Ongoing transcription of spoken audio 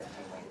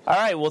All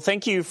right, well,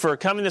 thank you for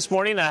coming this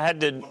morning. I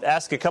had to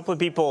ask a couple of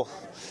people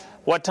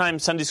what time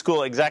Sunday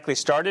school exactly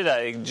started.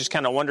 I just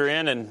kind of wander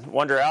in and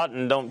wander out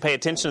and don't pay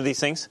attention to these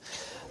things.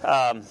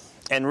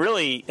 And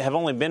really have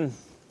only been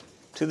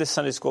to this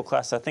Sunday school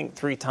class, I think,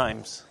 3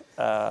 times.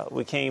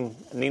 We came,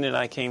 Nina and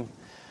I came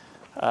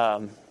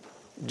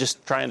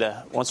just trying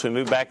to, once we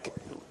moved back,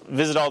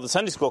 visit all the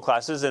Sunday school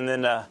classes. And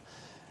then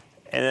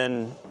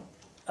the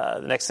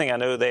next thing I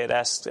know, they had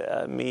asked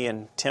me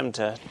and Tim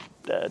to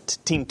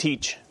team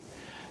teach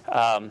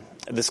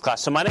this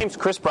class. So my name's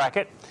Kris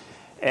Brackett,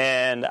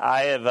 and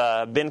I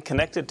have been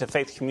connected to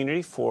Faith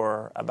Community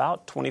for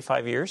about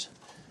 25 years,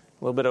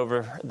 a little bit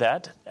over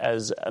that,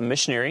 as a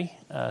missionary.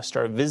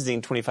 Started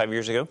visiting 25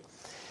 years ago.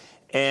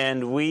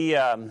 And we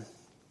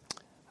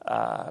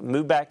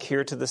moved back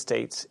here to the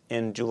States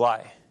in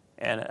July.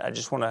 And I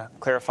just want to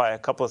clarify a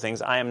couple of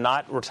things. I am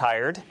not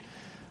retired.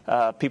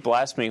 People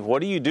ask me,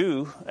 what do you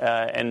do?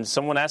 And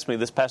someone asked me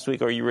this past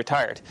week, are you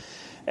retired?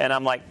 And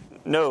I'm like,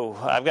 no,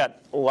 I've got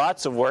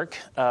lots of work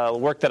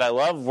that I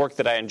love, work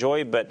that I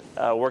enjoy, but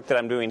work that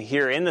I'm doing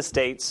here in the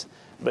States,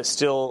 but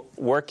still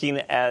working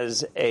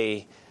as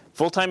a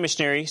full-time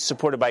missionary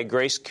supported by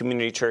Grace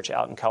Community Church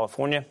out in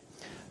California,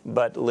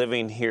 but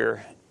living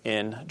here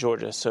in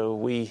Georgia. So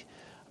we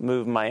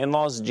moved my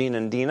in-laws, Gene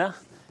and Dina,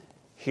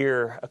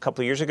 here a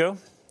couple of years ago.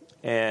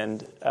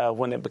 And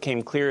when it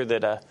became clear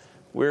that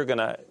we were going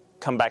to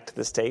come back to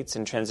the States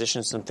and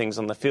transition some things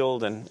on the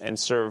field and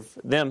serve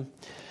them,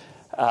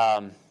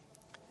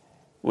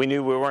 we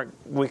knew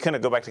we couldn't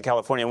go back to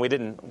California, and we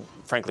didn't,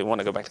 frankly, want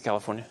to go back to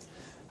California.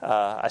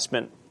 I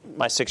spent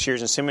my 6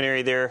 years in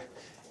seminary there.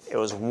 It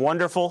was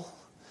wonderful,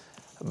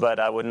 but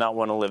I would not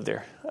want to live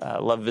there. I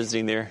love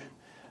visiting there.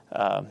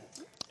 And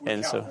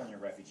California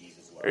refugees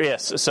as well.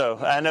 Yes, so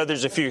I know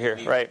there's a few here,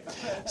 right?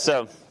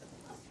 So,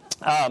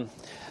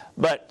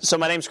 so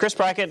my name's Kris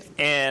Brackett,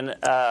 and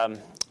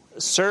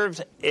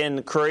served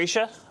in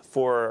Croatia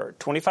for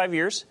 25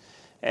 years.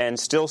 And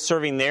still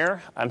serving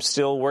there. I'm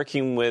still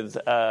working with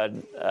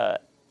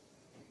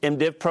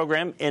MDiv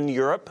program in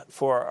Europe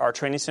for our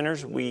training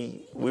centers.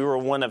 We were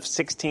one of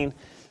 16,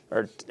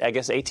 or I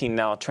guess 18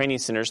 now, training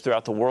centers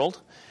throughout the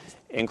world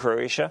in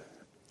Croatia.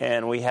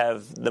 And we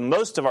have the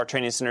most of our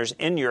training centers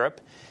in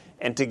Europe.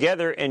 And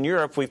together in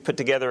Europe, we've put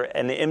together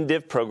an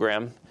MDiv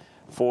program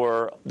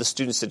for the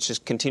students that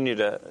just continue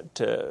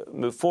to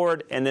move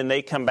forward. And then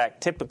they come back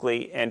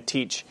typically and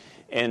teach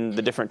in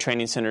the different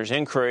training centers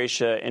in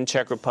Croatia, in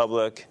Czech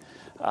Republic,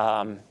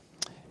 or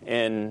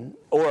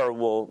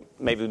will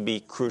maybe be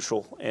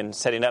crucial in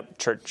setting up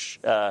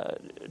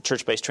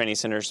church-based training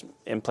centers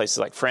in places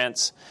like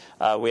France.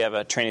 We have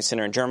a training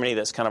center in Germany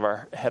that's kind of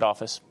our head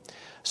office.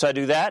 So I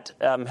do that,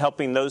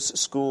 helping those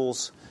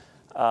schools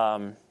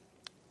kind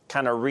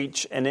of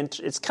reach,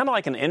 it's kind of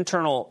like an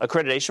internal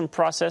accreditation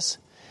process,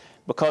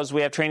 because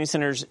we have training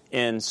centers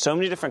in so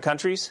many different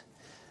countries.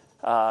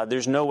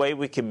 There's no way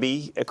we could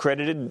be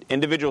accredited.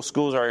 Individual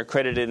schools are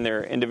accredited in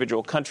their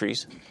individual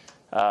countries.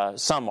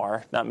 Some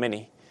are, not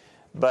many.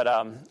 But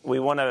we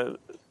want to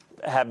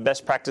have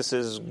best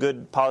practices,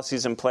 good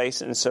policies in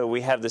place, and so we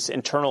have this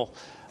internal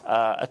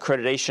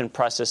accreditation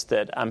process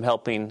that I'm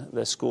helping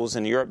the schools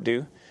in Europe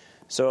do.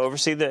 So I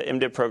oversee the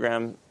MDiv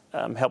program,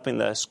 helping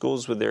the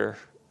schools with their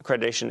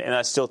accreditation, and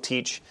I still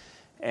teach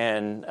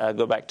and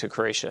go back to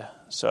Croatia.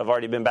 So I've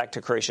already been back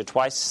to Croatia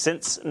twice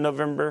since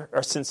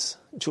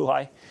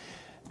July.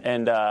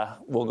 And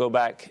we'll go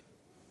back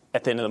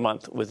at the end of the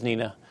month with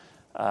Nina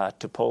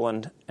to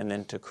Poland and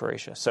then to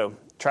Croatia. So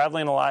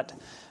traveling a lot,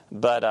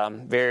 but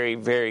very,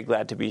 very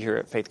glad to be here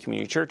at Faith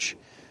Community Church,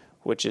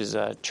 which is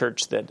a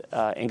church that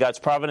in God's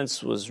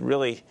providence was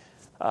really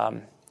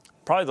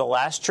probably the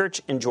last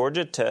church in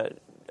Georgia to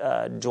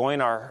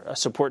join our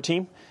support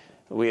team.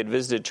 We had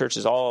visited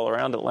churches all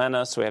around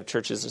Atlanta, so we have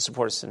churches that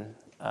support us in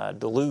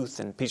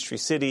Duluth and Peachtree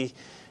City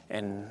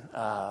and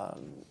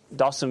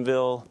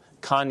Dawsonville,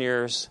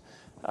 Conyers,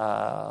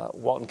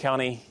 Walton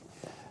County,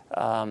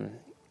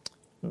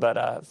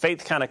 but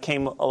Faith kind of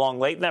came along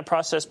late in that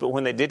process, but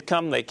when they did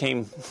come, they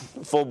came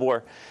full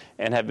bore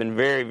and have been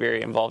very,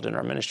 very involved in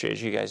our ministry,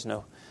 as you guys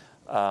know,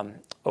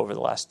 over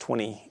the last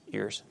 20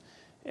 years,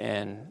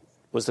 and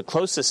was the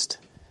closest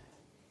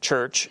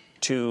church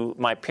to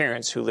my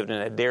parents who lived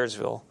in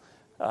Adairsville,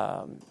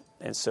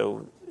 and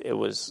so there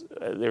was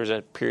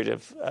a period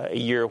of a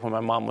year when my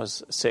mom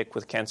was sick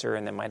with cancer,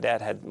 and then my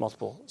dad had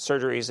multiple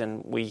surgeries,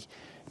 and we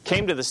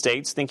came to the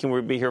States thinking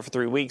we'd be here for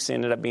 3 weeks,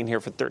 ended up being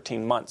here for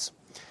 13 months.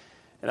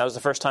 And that was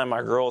the first time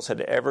our girls had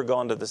ever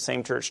gone to the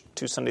same church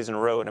 2 Sundays in a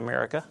row in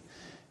America,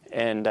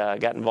 and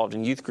got involved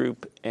in youth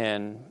group,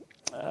 and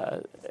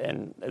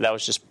that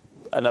was just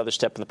another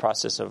step in the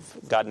process of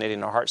God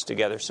knitting our hearts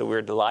together. So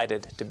we're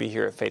delighted to be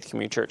here at Faith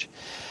Community Church.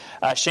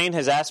 Shane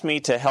has asked me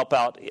to help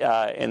out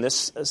in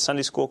this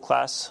Sunday school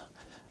class,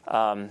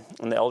 and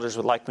the elders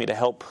would like me to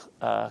help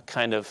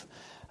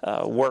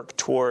work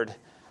toward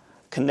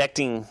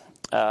connecting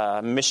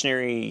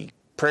missionary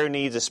prayer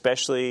needs,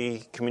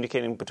 especially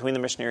communicating between the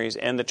missionaries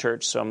and the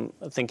church. So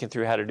I'm thinking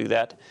through how to do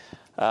that.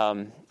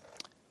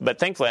 But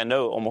thankfully, I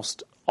know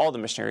almost all the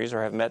missionaries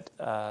or have met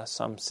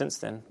some since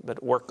then,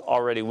 but work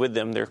already with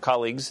them, their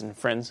colleagues and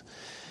friends,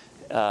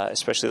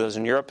 especially those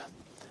in Europe.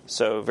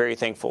 So very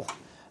thankful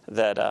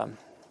that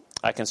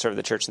I can serve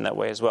the church in that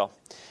way as well.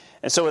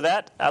 And so with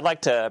that, I'd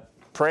like to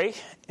pray,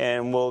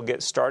 and we'll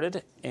get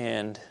started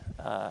and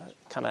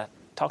kind of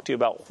talk to you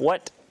about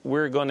what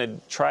we're going to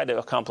try to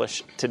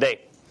accomplish today.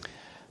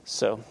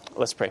 So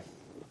let's pray.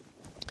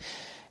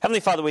 Heavenly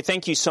Father, we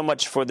thank you so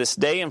much for this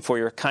day and for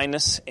your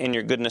kindness and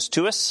your goodness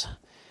to us.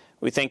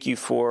 We thank you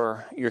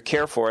for your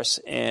care for us,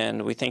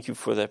 and we thank you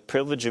for the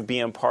privilege of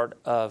being part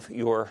of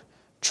your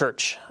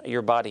church,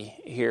 your body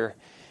here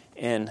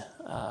in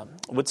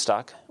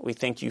Woodstock. We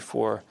thank you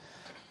for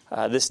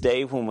this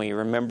day when we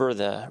remember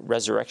the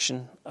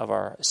resurrection of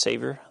our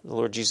Savior, the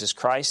Lord Jesus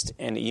Christ,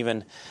 and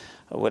even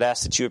would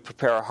ask that you would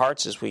prepare our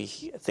hearts as we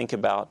think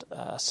about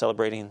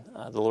celebrating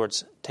the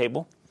Lord's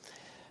table,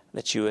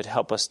 that you would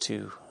help us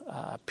to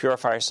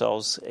purify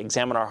ourselves,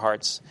 examine our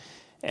hearts,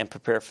 and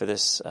prepare for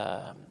this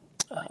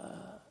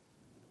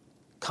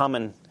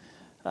common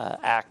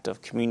act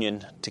of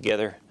communion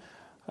together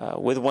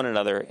with one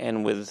another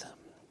and with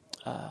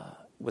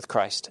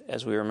Christ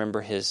as we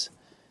remember his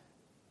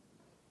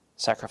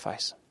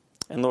sacrifice.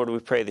 And Lord, we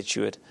pray that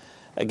you would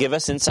give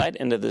us insight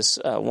into this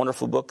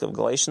wonderful book of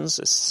Galatians,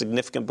 a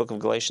significant book of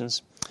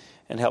Galatians,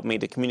 and help me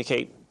to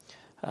communicate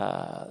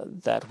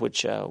that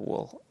which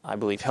will, I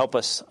believe, help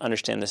us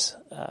understand this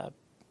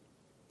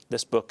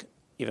book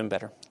even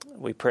better.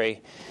 We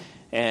pray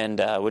and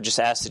would just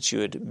ask that you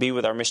would be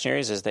with our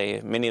missionaries as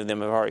many of them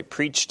have already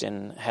preached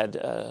and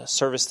had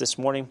service this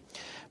morning.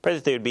 Pray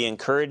that they would be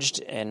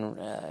encouraged and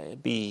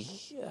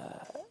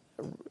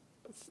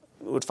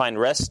would find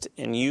rest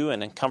in you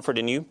and comfort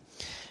in you.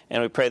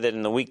 And we pray that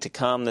in the week to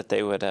come that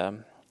they would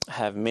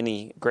have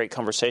many great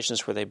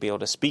conversations where they'd be able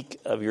to speak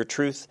of your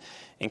truth,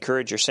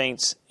 encourage your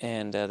saints,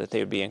 and that they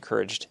would be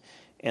encouraged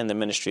in the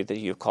ministry that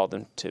you have called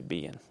them to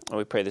be in. And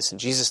we pray this in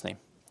Jesus' name.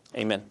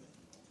 Amen.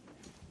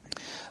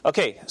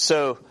 Okay,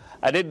 so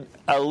I did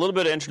a little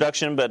bit of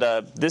introduction,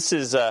 but this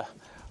is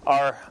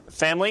our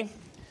family.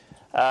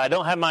 I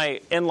don't have my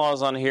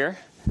in-laws on here,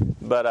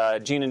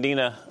 but Gene and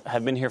Dina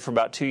have been here for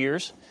about 2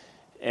 years.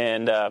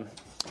 And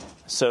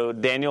so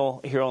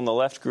Daniel here on the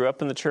left grew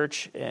up in the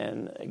church,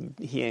 and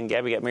he and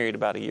Gabby got married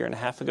about 1.5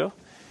 years ago.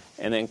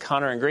 And then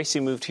Connor and Gracie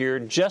moved here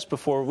just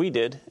before we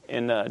did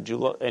in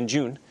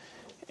June.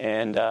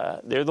 And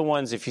they're the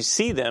ones, if you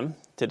see them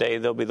today,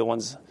 they'll be the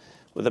ones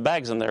with the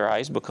bags on their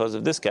eyes because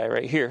of this guy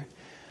right here,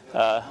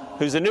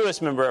 who's the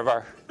newest member of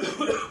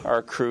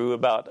our crew,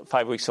 about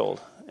 5 weeks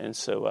old. And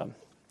so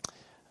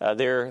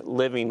they're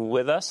living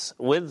with us,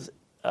 with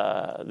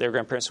their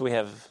grandparents. So we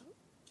have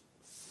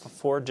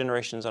 4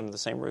 generations under the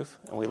same roof,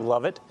 and we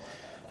love it.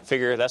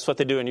 Figure that's what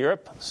they do in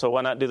Europe, so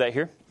why not do that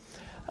here?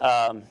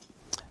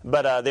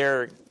 But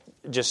they're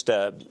just,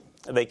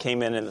 they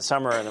came in the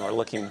summer, and they were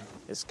looking.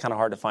 It's kind of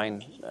hard to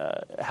find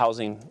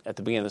housing at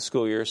the beginning of the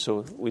school year,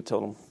 so we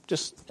told them,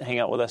 just hang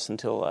out with us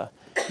until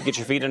you get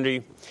your feet under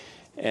you,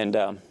 and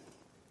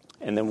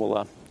then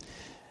we'll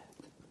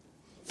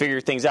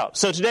figure things out.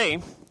 So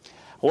today,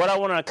 what I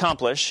want to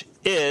accomplish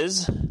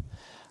is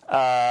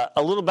a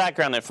little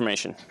background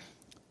information.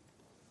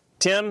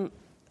 Tim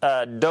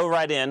dove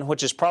right in,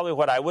 which is probably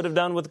what I would have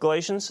done with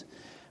Galatians.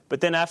 But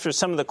then after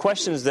some of the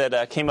questions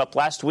that came up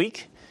last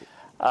week,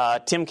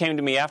 Tim came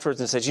to me afterwards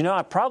and said,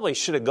 I probably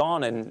should have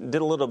gone and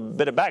did a little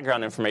bit of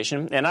background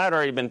information. And I had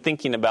already been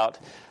thinking about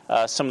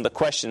some of the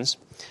questions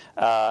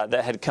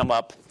that had come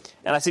up.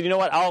 And I said, you know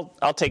what,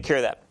 I'll take care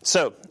of that.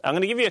 So I'm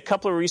going to give you a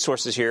couple of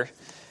resources here.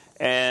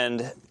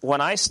 And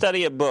when I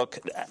study a book,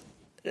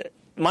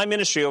 my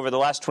ministry over the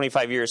last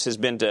 25 years has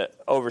been to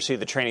oversee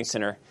the training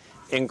center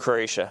in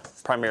Croatia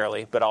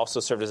primarily, but also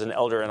served as an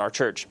elder in our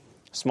church,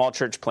 small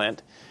church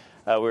plant.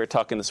 We were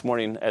talking this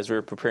morning as we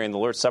were preparing the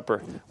Lord's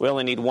Supper. We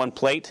only need 1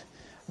 plate,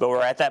 but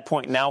we're at that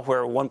point now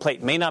where 1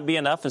 plate may not be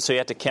enough, and so you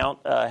have to count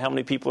how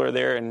many people are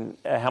there and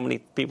how many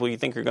people you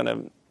think are going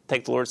to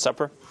take the Lord's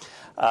Supper.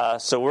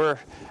 So we're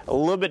a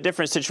little bit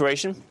different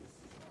situation.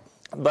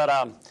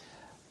 But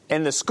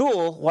in the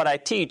school, what I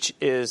teach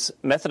is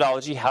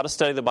methodology, how to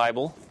study the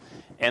Bible,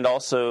 and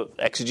also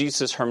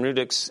exegesis,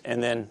 hermeneutics,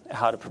 and then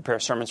how to prepare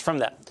sermons from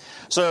that.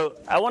 So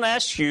I want to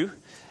ask you,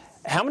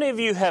 how many of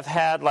you have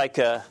had like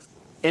a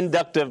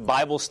inductive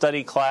Bible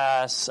study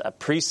class, a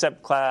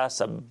precept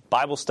class, a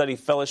Bible study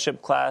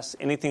fellowship class,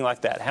 anything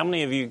like that? How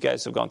many of you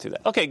guys have gone through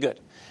that? Okay,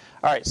 good.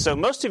 All right, so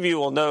most of you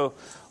will know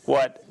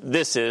what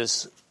this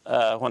is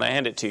when I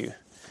hand it to you.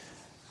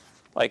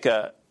 Like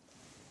a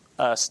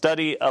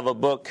study of a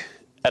book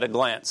at a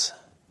glance.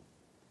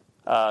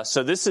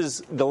 So this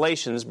is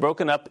Galatians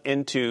broken up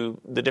into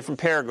the different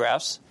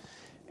paragraphs,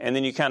 and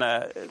then you kind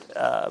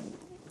of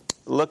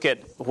look at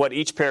what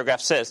each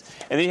paragraph says.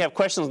 And then you have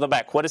questions on the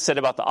back. What is said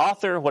about the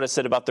author, what is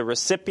said about the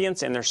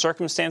recipients and their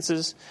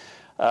circumstances,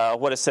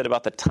 what is said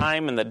about the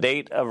time and the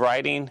date of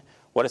writing,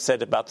 what is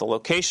said about the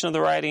location of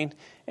the writing,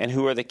 and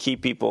who are the key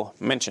people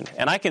mentioned.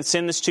 And I can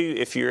send this to you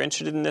if you're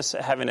interested in this,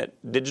 having it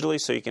digitally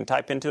so you can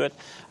type into it.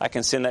 I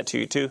can send that to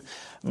you too.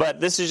 But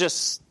this is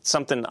just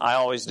something I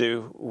always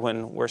do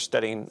when we're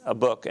studying a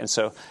book. And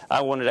so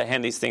I wanted to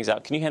hand these things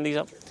out. Can you hand these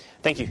up?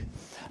 Thank you.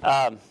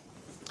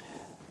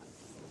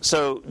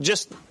 So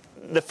just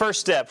the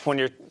first step when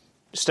you're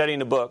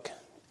studying a book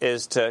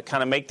is to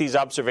kind of make these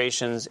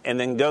observations and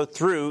then go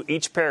through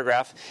each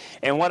paragraph.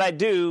 And what I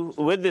do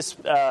with this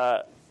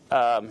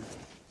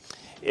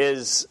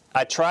is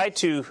I try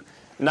to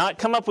not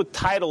come up with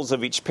titles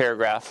of each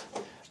paragraph,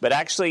 but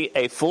actually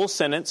a full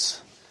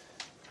sentence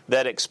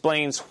that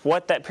explains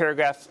what that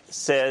paragraph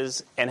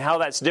says and how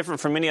that's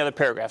different from any other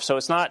paragraph. So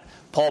it's not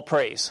Paul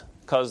prays,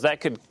 because that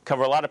could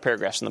cover a lot of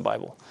paragraphs in the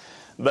Bible.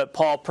 But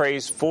Paul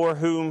prays for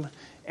whom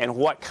and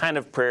what kind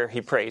of prayer he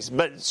prays.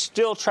 But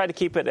still try to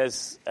keep it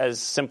as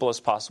simple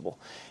as possible.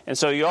 And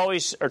so you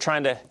always are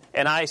trying to,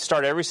 and I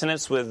start every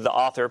sentence with the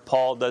author.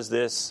 Paul does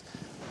this,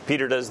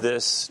 Peter does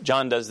this,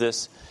 John does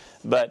this.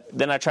 But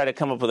then I try to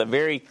come up with a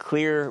very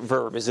clear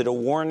verb. Is it a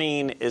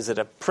warning? Is it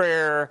a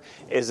prayer?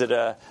 Is it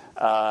a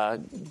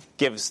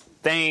gives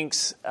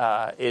thanks?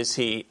 Is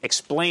he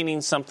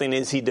explaining something?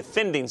 Is he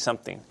defending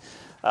something?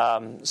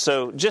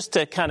 So just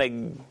to kind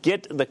of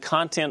get the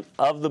content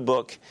of the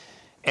book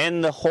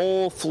and the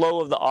whole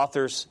flow of the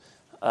author's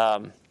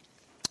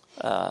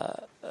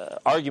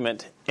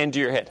argument into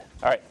your head.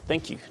 All right,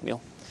 thank you,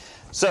 Neil.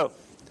 So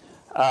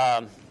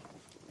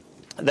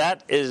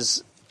that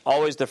is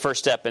always the first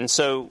step. And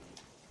so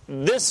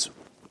this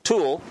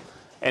tool,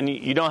 and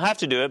you don't have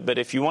to do it, but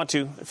if you want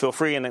to, feel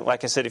free. And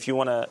like I said, if you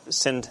want to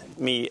send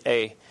me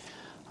a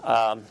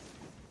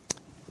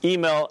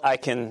email, I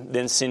can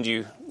then send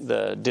you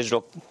the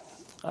digital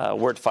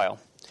Word file.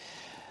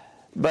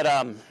 But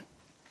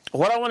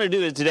what I want to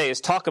do today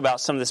is talk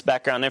about some of this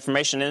background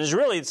information. And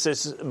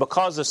it's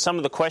because of some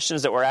of the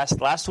questions that were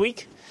asked last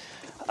week.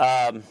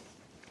 And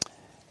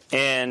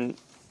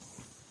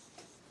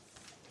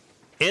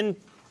in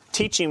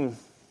teaching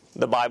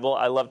the Bible,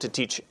 I love to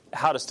teach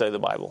how to study the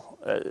Bible.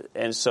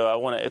 And so I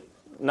want to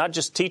not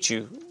just teach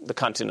you the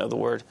content of the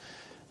Word,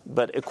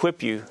 but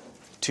equip you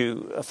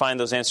to find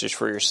those answers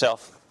for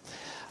yourself.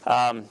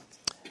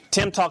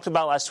 Tim talked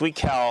about last week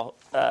how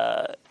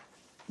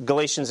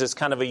Galatians is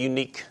kind of a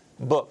unique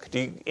book.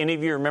 Do any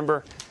of you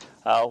remember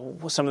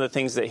some of the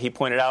things that he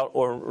pointed out,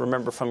 or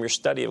remember from your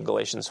study of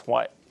Galatians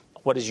what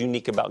is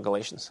unique about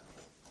Galatians?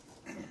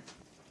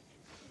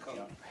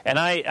 And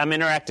I'm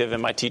interactive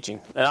in my teaching.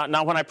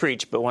 Not when I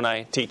preach, but when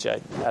I teach, I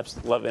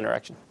absolutely love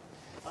interaction.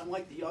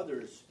 Unlike the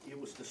others, it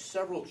was to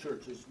several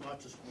churches, not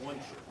just one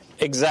church.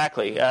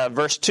 Exactly.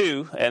 Verse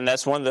 2, and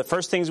that's one of the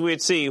first things we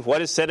would see.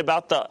 What is said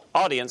about the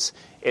audience?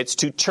 It's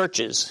to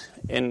churches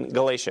in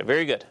Galatia.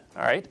 Very good.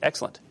 All right.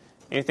 Excellent.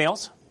 Anything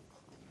else?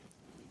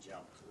 He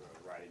jumped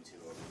right into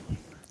it.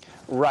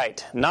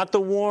 Right. Not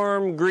the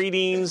warm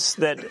greetings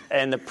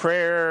and the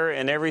prayer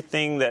and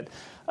everything that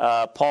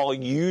Paul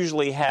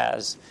usually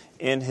has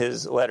in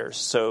his letters.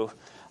 So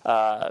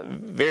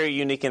very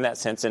unique in that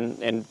sense.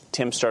 And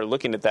Tim started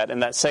looking at that.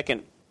 And that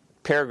second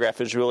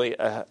paragraph is really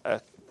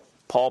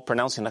Paul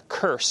pronouncing a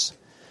curse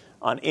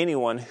on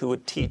anyone who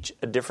would teach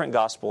a different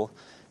gospel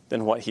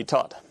than what he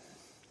taught.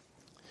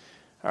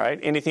 All right.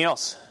 Anything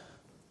else?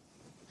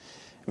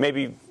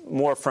 Maybe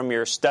more from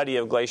your study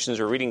of Galatians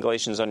or reading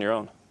Galatians on your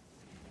own.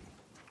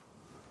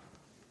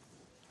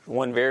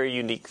 One very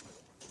unique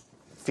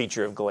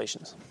feature of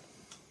Galatians.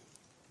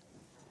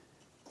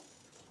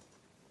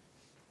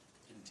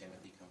 Didn't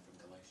Timothy come from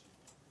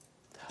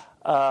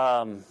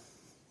Galatia?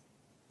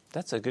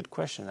 That's a good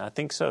question. I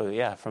think so,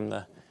 yeah, from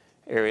the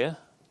area.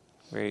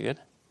 Very good.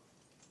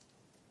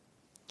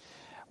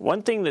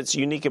 One thing that's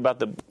unique about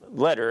the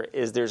letter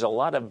is there's a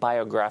lot of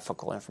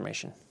biographical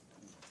information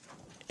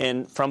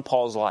from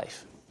Paul's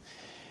life.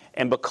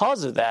 And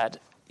because of that,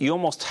 you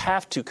almost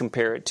have to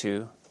compare it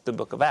to the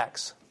book of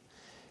Acts.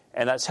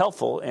 And that's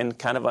helpful in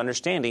kind of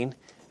understanding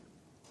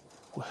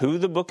who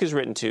the book is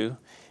written to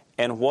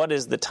and what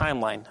is the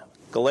timeline.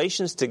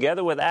 Galatians,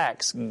 together with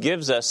Acts,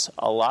 gives us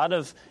a lot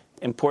of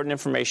important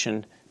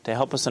information to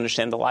help us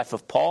understand the life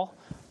of Paul,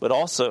 but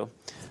also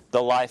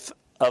the life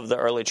of the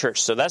early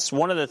church. So that's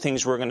one of the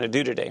things we're going to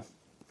do today.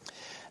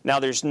 Now,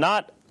 there's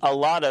not a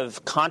lot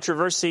of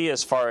controversy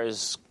as far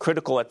as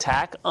critical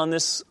attack on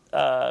this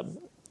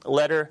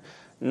letter.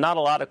 Not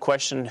a lot of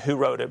question who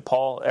wrote it.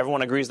 Paul.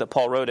 Everyone agrees that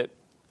Paul wrote it.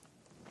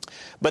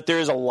 But there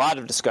is a lot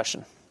of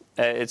discussion.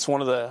 It's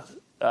one of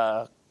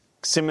the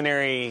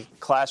seminary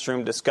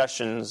classroom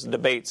discussions,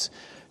 debates.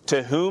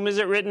 To whom is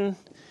it written?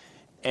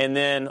 And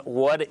then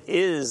what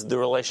is the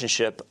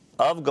relationship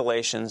of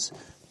Galatians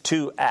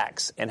to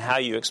Acts and how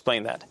you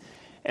explain that?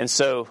 And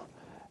so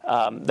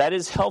that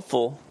is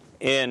helpful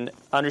in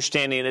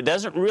understanding. It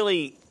doesn't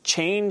really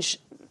change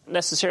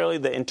necessarily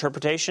the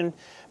interpretation,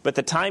 but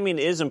the timing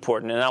is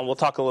important. And we'll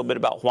talk a little bit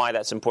about why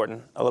that's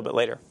important a little bit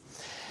later.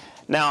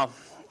 Now,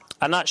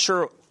 I'm not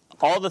sure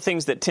all the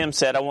things that Tim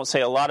said. I won't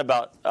say a lot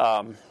about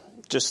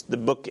just the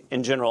book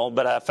in general,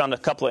 but I found a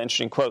couple of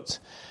interesting quotes.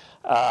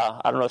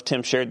 I don't know if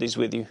Tim shared these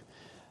with you.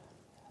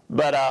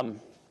 But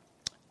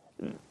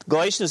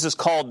Galatians is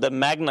called the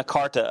Magna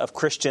Carta of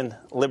Christian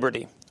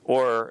liberty,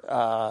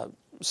 or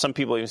some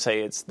people even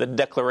say it's the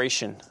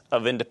Declaration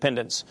of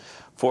Independence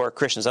for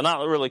Christians. I'm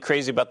not really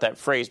crazy about that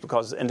phrase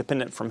because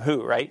independent from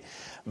who, right?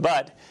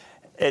 But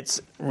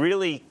it's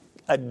really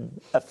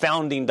a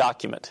founding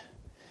document.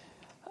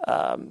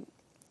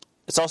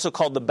 It's also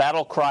called the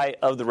battle cry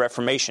of the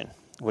Reformation,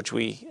 which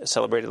we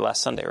celebrated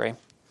last Sunday, right?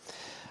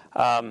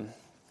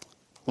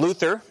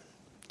 Luther,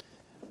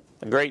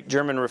 a great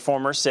German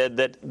reformer, said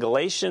that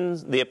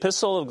the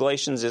epistle of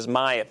Galatians is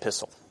my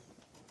epistle,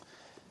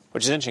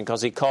 which is interesting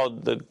because he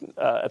called the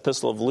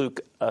epistle of Luke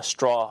an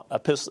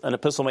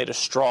epistle made of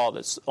straw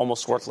that's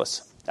almost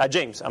worthless.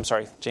 James.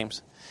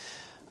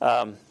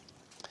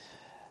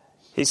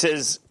 He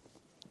says,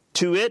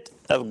 to it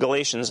of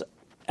Galatians,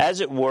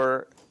 as it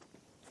were,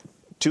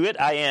 to it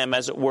I am,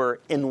 as it were,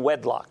 in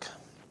wedlock.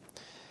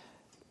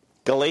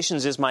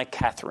 Galatians is my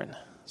Catherine.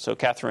 So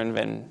Catherine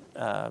Van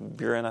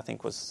Buren, I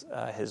think, was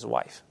his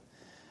wife.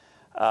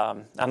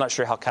 I'm not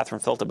sure how Catherine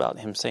felt about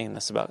him saying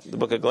this about the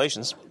book of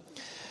Galatians.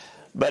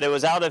 But it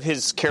was out of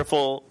his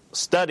careful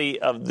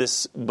study of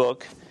this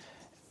book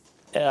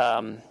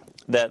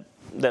that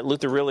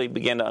Luther really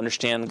began to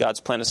understand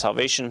God's plan of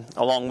salvation,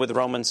 along with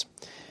Romans,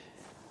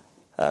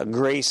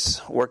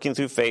 grace, working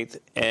through faith,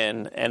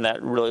 and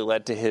that really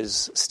led to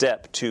his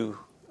step to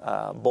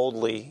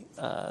boldly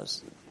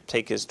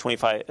take his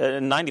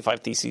 95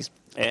 theses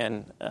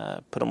and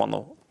put them on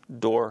the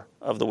door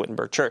of the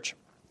Wittenberg Church.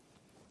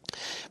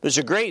 There's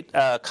a great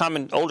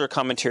older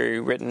commentary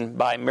written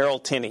by Merrill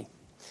Tenney,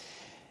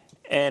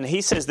 and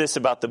he says this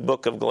about the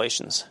book of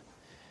Galatians.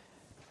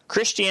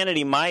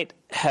 Christianity might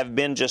have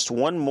been just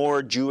one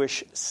more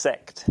Jewish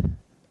sect,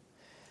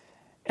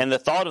 and the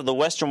thought of the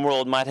Western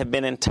world might have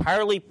been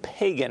entirely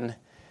pagan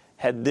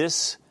had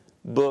this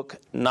book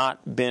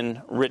not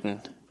been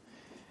written,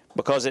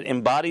 because it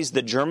embodies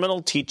the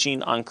germinal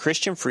teaching on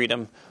Christian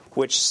freedom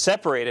which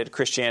separated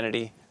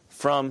Christianity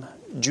from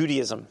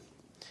Judaism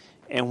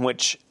and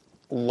which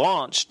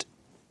launched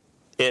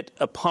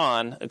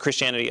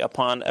Christianity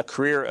upon a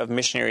career of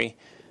missionary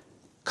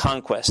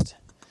conquest.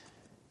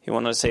 He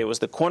wanted to say it was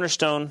the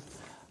cornerstone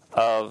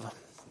of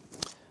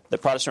the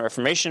Protestant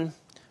Reformation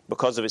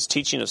because of its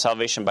teaching of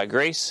salvation by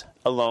grace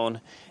alone,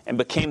 and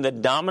became the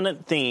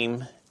dominant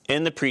theme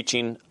in the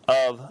preaching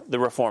of the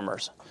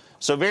Reformers.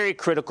 So very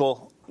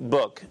critical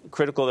book,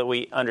 critical that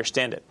we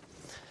understand it.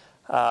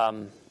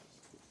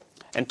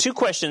 And two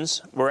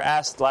questions were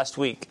asked last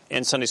week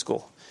in Sunday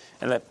school,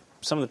 and that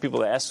some of the people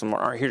that asked them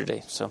aren't here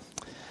today, so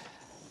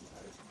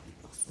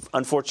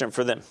unfortunate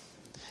for them.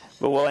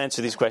 But we'll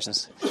answer these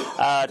questions.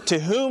 To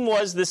whom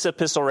was this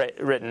epistle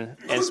written?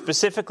 And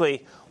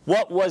specifically,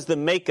 what was the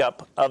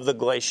makeup of the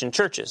Galatian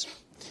churches?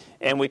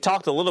 And we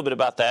talked a little bit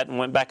about that and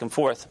went back and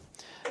forth.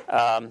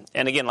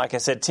 And again, like I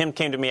said, Tim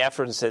came to me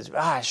afterwards and said,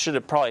 I should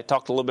have probably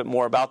talked a little bit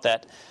more about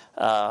that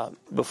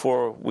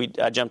before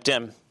I jumped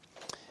in.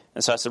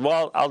 And so I said,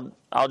 well,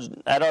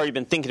 I'd already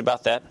been thinking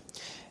about that,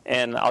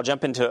 and I'll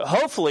jump into it.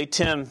 Hopefully,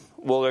 Tim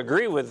will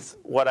agree with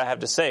what I have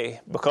to say,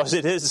 because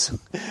it is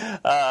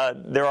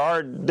there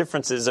are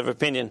differences of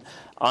opinion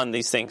on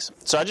these things.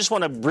 So I just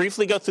want to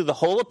briefly go through the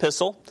whole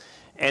epistle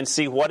and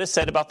see what is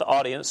said about the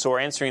audience. So we're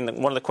answering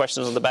one of the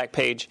questions on the back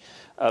page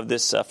of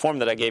this form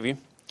that I gave you.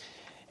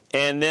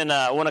 And then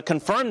I want to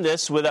confirm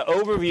this with an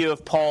overview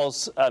of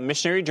Paul's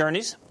missionary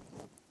journeys.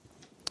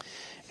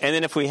 And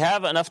then if we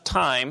have enough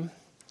time,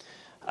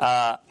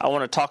 I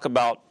want to talk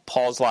about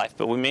Paul's life,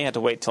 but we may have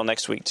to wait till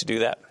next week to do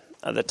that,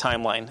 the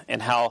timeline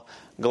and how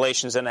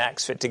Galatians and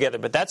Acts fit together.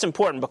 But that's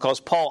important because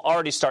Paul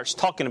already starts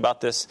talking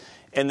about this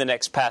in the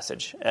next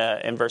passage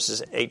in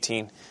verses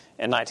 18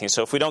 and 19.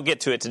 So if we don't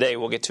get to it today,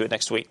 we'll get to it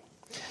next week.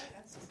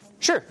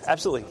 Sure,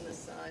 absolutely.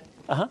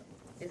 Uh-huh.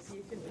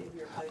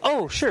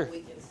 Oh, sure.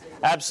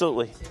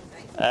 Absolutely.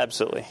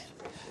 Absolutely.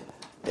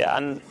 Yeah,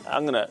 I'm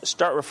going to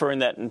start referring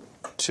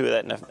to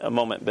that in a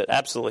moment, but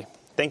absolutely.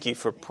 Thank you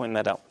for pointing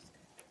that out.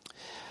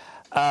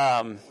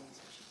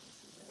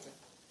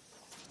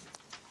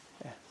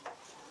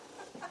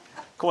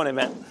 Come on in,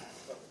 Matt.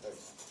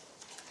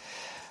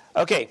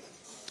 Okay,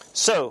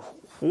 so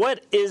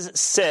what is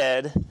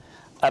said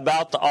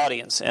about the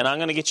audience? And I'm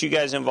going to get you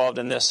guys involved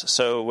in this.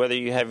 So whether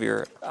you have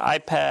your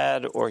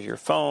iPad or your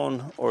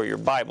phone or your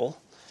Bible,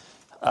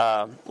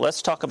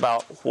 let's talk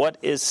about what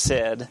is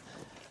said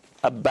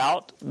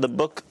about the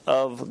book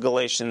of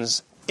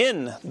Galatians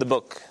in the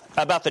book,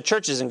 about the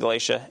churches in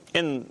Galatia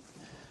in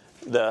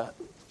the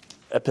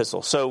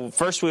epistle. So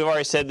first, we've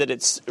already said that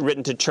it's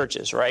written to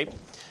churches, right?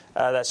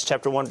 That's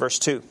chapter 1, verse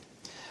 2.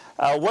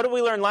 What did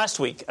we learn last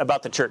week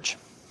about the church?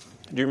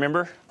 Do you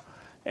remember?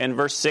 In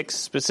verse 6,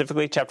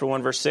 specifically, chapter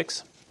 1, verse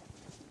 6.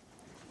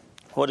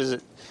 What is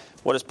it?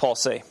 What does Paul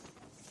say?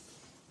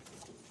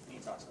 He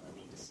talks about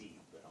being deceived,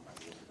 but I'm not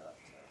going to look it up.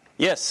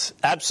 Yes,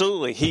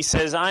 absolutely. He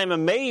says, I am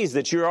amazed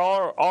that you're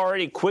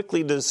already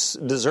quickly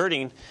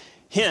deserting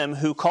him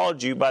who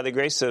called you by the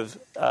grace of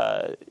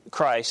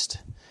Christ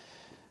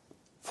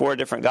for a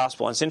different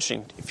gospel. And it's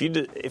interesting.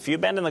 If you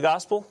abandon the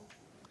gospel,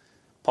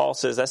 Paul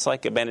says that's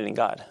like abandoning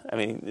God. I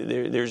mean,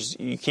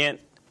 you can't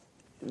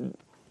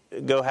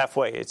go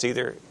halfway. It's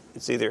either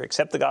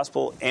accept the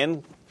gospel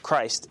and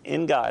Christ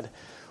in God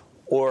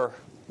or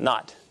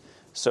not.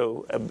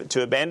 So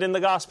to abandon the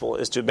gospel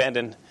is to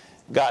abandon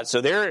God.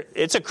 So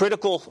it's a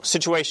critical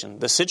situation.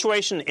 The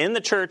situation in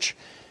the church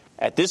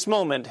at this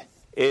moment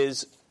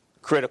is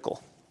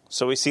critical.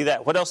 So we see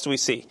that. What else do we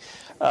see?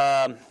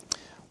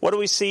 What do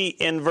we see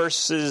in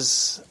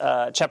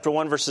chapter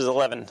 1, verses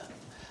 11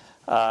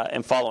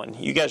 and following?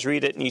 You guys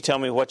read it and you tell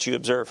me what you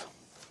observe.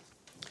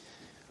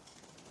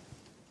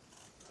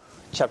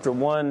 Chapter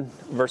 1,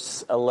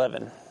 verse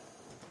 11.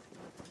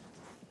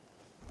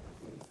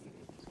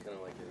 It's kind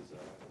of like his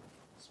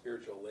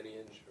spiritual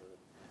lineage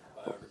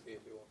or biography, if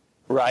you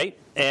will. Right,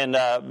 and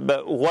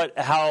but what's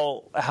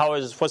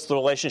the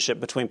relationship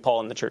between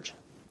Paul and the church?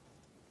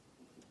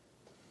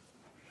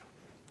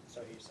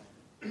 So he's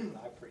saying,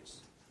 high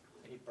priest,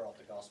 he brought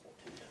the gospel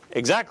to them.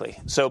 Exactly.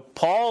 So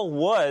Paul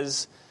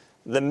was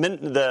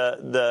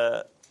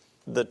the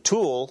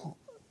tool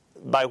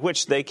by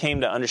which they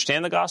came to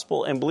understand the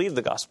gospel and believe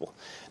the gospel.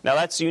 Now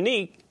that's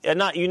unique,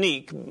 not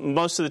unique.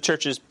 Most of the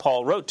churches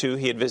Paul wrote to,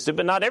 he had visited,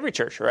 but not every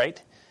church,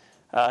 right?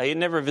 He had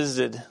never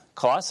visited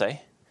Colossae.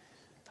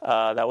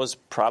 That was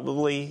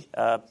probably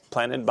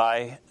planted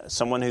by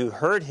someone who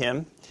heard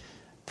him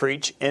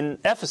preach in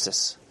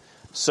Ephesus.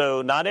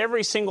 So not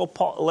every single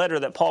letter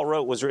that Paul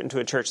wrote was written to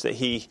a church that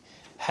he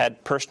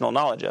had personal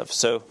knowledge of.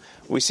 So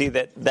we see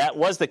that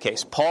was the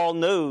case. Paul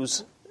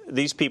knows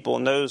these people,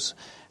 knows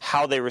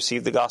how they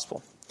received the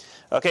gospel.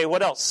 Okay,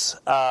 what else?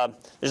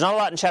 There's not a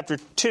lot in chapter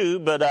 2,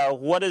 but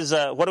what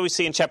do we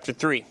see in chapter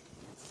 3?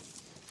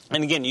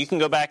 And again, you can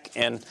go back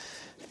and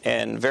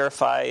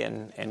verify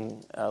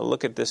and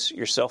look at this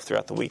yourself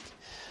throughout the week.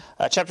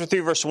 Chapter 3,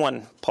 verse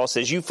 1, Paul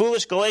says, "You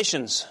foolish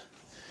Galatians,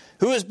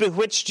 who has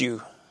bewitched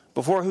you,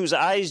 before whose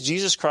eyes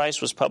Jesus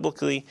Christ was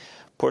publicly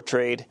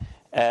portrayed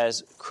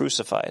as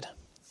crucified?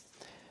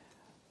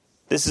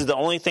 This is the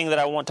only thing that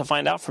I want to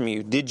find out from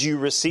you. Did you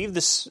receive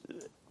the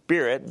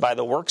Spirit by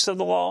the works of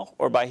the law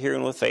or by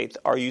hearing with faith?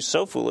 Are you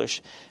so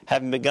foolish,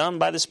 having begun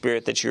by the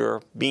Spirit, that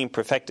you're being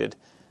perfected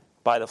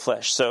by the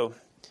flesh?" So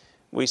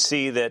we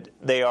see that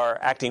they are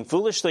acting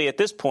foolishly at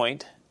this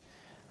point,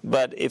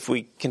 but if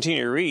we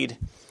continue to read,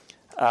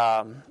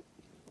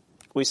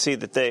 we see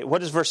that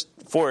what does verse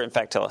 4 in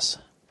fact tell us?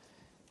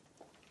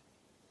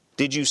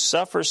 "Did you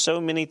suffer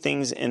so many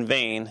things in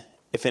vain,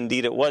 if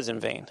indeed it was in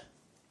vain?"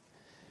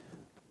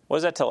 What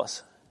does that tell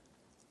us?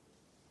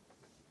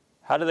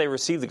 How do they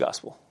receive the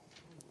gospel?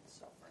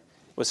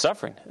 With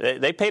suffering.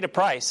 They paid a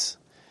price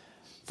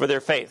for their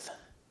faith.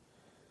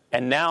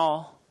 And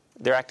now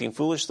they're acting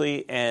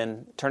foolishly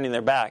and turning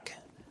their back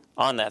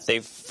on that.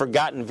 They've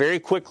forgotten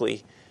very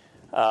quickly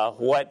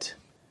what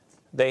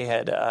they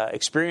had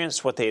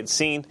experienced, what they had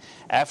seen.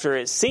 After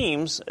it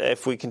seems,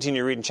 if we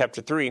continue reading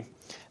chapter 3,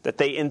 that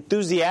they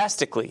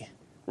enthusiastically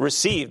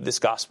received this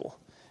gospel.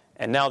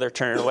 And now they're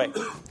turning away.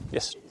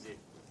 Yes? Is it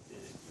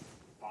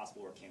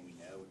possible, or can we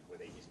know, were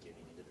they just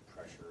giving into the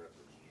pressure of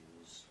the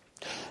Jews?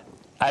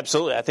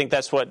 Absolutely. I think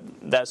that's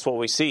what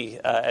we see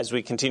as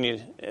we continue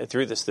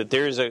through this, that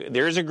there is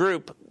a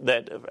group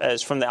that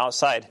is from the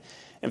outside.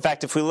 In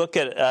fact, if we look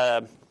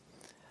at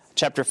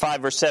chapter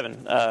 5, verse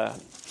 7, why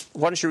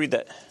don't you read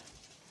that,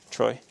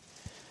 Troy?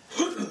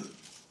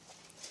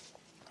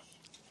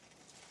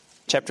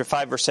 Chapter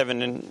 5, verse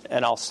 7,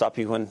 and I'll stop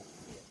you when...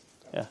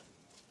 Yeah.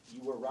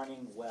 "You were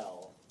running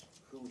well.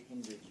 Who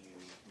hindered you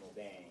from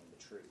obeying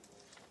the truth?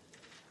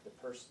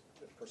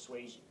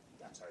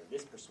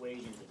 This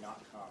persuasion did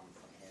not come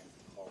from him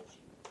who called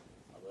you.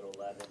 A little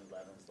leaven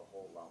leavens the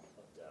whole lump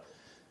of dough.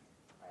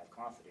 I have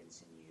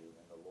confidence in you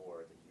and the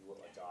Lord that you will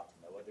adopt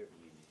no other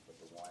view, but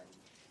the one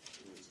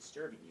who is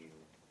disturbing you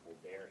will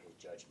bear his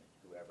judgment,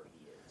 whoever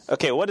he is."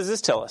 Okay, what does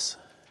this tell us?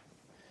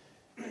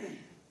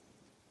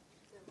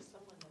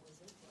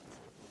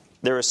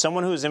 There was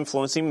someone who was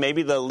influencing,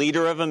 maybe the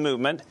leader of a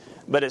movement,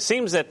 but it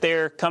seems that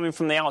they're coming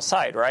from the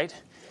outside, right?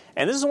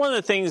 And this is one of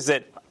the things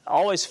that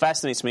always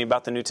fascinates me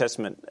about the New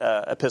Testament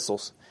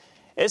epistles.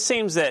 It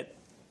seems that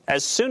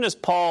as soon as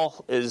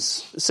Paul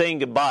is saying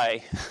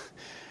goodbye,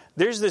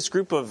 there's this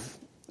group of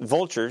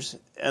vultures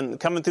and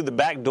coming through the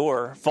back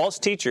door, false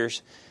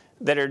teachers,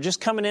 that are just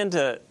coming in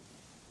to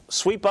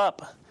sweep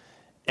up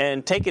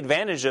and take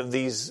advantage of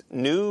these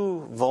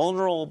new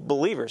vulnerable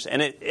believers.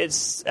 And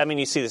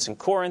you see this in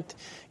Corinth,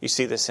 you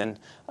see this in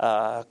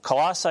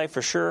Colossae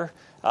for sure.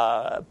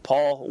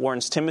 Paul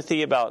warns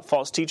Timothy about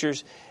false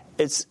teachers.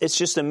 It's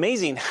just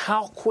amazing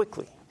how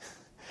quickly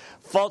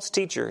false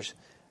teachers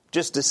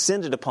just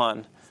descended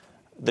upon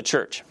the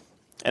church.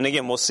 And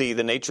again, we'll see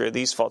the nature of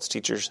these false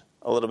teachers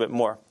a little bit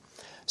more.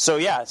 So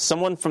yeah,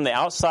 someone from the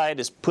outside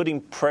is putting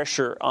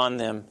pressure on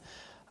them.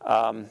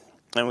 And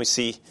we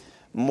see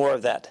more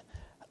of that.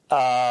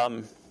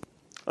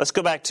 Let's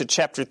go back to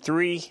chapter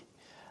 3.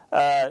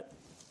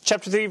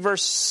 Chapter 3,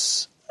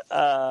 verse 4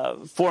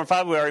 and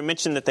 5, we already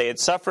mentioned that they had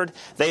suffered.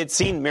 They had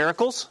seen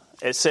miracles.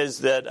 It says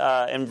that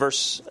in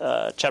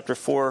chapter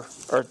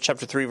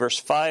 3, verse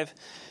 5,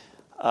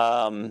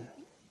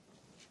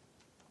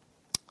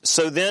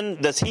 So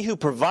then does he who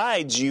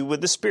provides you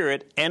with the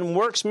Spirit and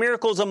works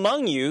miracles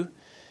among you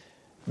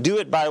do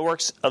it by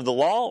works of the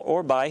law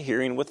or by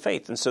hearing with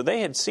faith? And so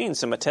they had seen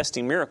some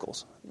attesting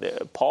miracles.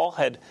 Paul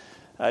had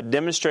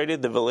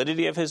demonstrated the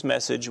validity of his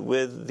message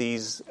with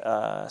these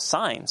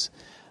signs.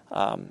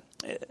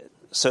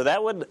 So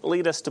that would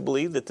lead us to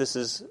believe that this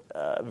is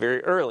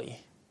very early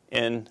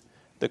in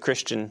the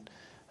Christian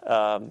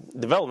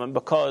development,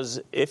 because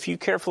if you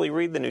carefully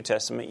read the New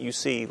Testament, you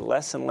see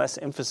less and less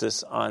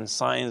emphasis on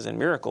signs and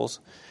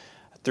miracles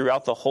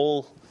throughout the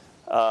whole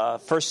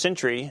first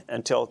century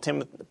until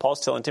Paul's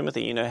telling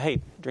Timothy, hey,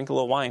 drink a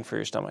little wine for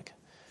your stomach.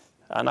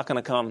 I'm not going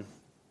to come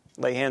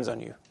lay hands on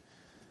you.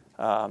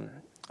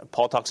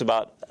 Paul talks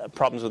about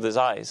problems with his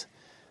eyes.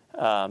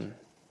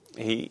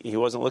 He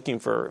wasn't looking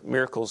for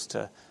miracles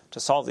to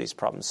solve these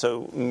problems.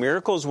 So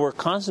miracles were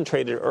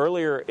concentrated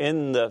earlier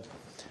in the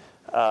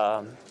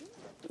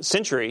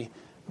century,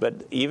 but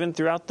even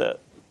throughout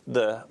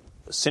the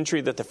century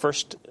that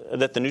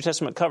the New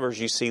Testament covers,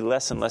 you see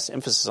less and less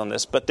emphasis on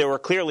this. But there were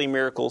clearly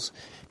miracles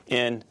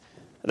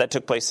that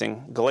took place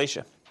in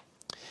Galatia.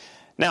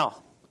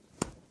 Now,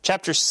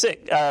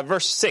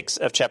 verse 6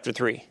 of chapter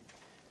 3.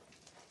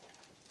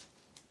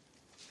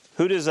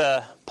 Who does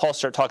Paul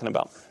start talking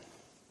about?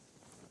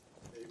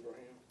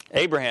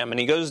 Abraham. And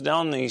he goes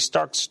down and he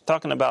starts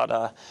talking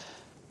about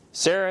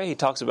Sarah. He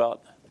talks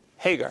about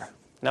Hagar.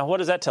 Now, what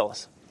does that tell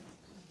us?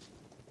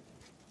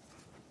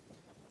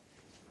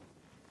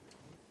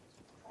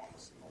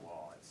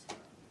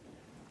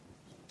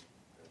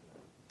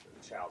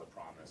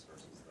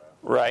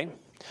 Right.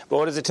 But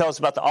what does it tell us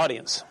about the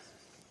audience?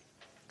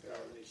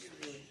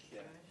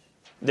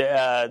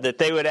 That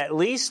they would at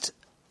least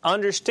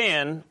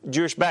understand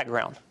Jewish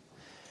background.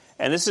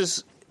 And this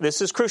is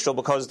crucial,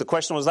 because the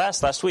question was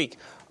asked last week,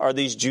 are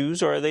these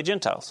Jews or are they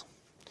Gentiles?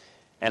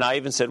 And I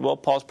even said, well,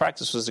 Paul's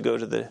practice was to go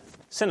to the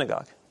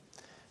synagogue.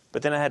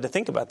 But then I had to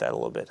think about that a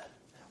little bit.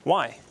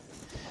 Why?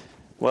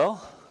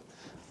 Well,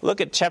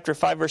 look at chapter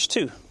 5, verse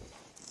 2.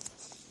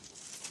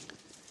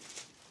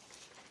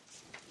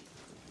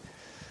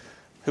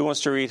 Who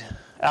wants to read?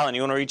 Alan,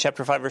 you want to read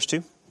chapter 5, verse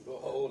 2?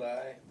 Behold,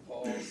 I,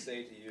 Paul,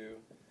 say to you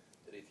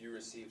that if you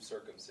receive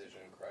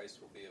circumcision, Christ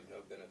will be of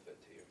no benefit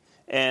to you.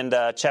 And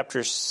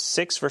chapter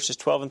 6, verses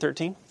 12 and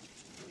 13?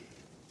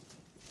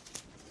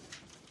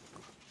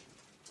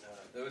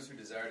 Those who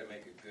desire to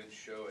make a good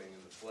showing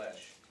in the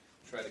flesh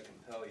try to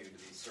compel you to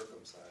be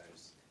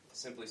circumcised,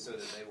 simply so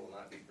that they will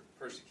not be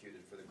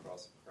persecuted for the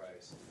cross of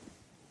Christ.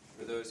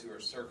 For those who are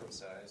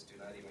circumcised do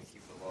not even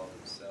keep the law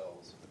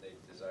themselves, but they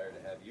desire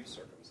to have you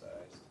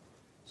circumcised,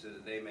 so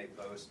that they may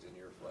boast in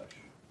your flesh.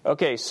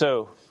 Okay,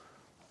 so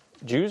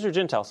Jews or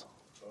Gentiles?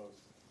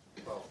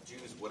 Well,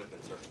 Jews would have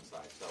been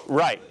circumcised. So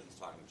right. He's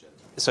talking to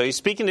Gentiles. So he's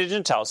speaking to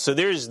Gentiles. So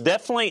there's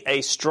definitely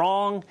a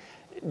strong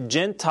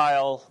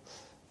Gentile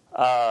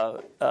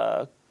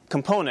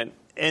component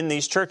in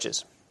these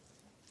churches.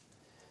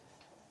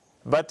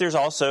 But there's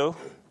also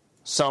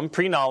some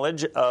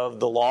pre-knowledge of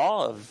the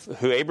law, of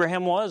who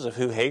Abraham was, of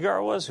who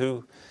Hagar was,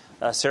 who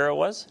Sarah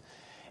was.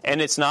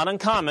 And it's not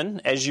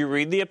uncommon, as you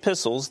read the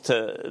epistles,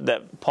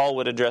 that Paul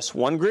would address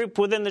one group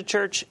within the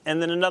church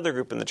and then another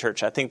group in the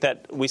church. I think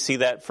that we see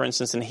that, for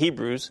instance, in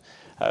Hebrews.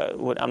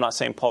 I'm not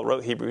saying Paul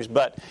wrote Hebrews,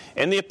 but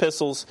in the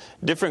epistles,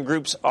 different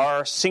groups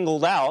are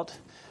singled out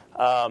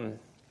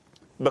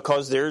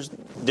because there's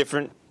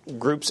different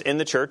groups in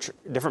the church,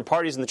 different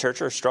parties in the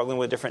church are struggling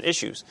with different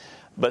issues.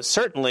 But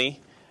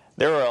certainly,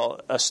 there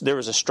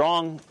was a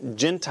strong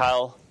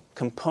Gentile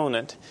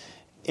component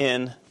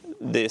in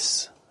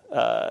these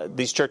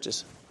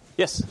churches.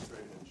 Yes? In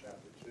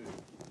chapter 2,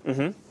 when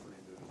he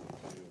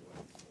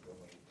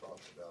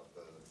talks about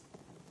the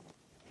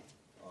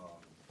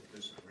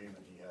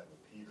disagreement he had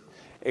with Peter.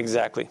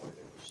 Exactly. They were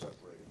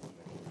separated when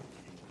they were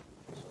eating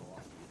and so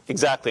on.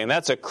 Exactly, and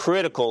that's a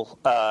critical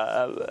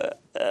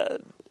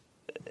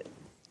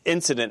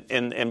incident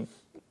in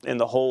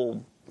the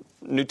whole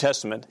New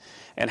Testament,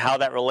 and how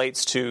that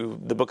relates to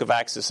the book of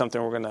Acts is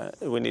something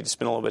we need to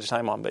spend a little bit of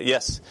time on. But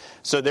yes,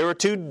 so there were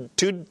two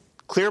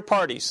clear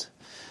parties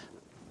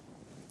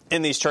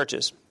in these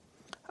churches,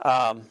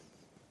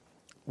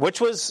 which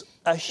was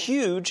a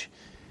huge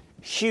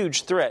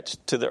threat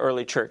to the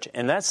early church,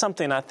 and that's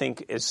something I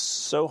think is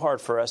so hard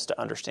for us to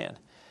understand.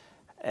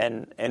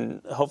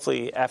 And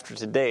hopefully after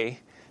today,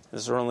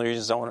 this is one of the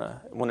reasons I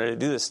wanted to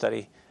do this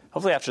study.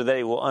 Hopefully after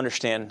today we'll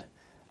understand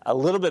a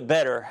little bit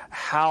better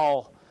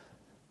how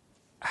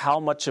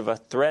much of a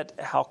threat,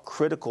 how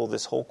critical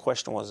this whole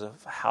question was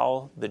of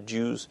how the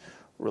Jews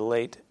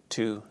relate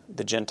to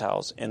the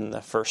Gentiles in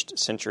the first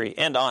century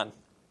and on.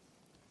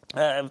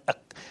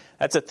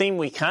 That's a theme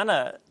we kind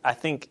of, I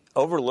think,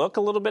 overlook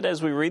a little bit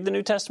as we read the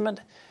New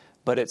Testament,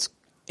 but it's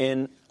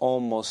in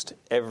almost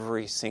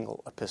every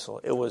single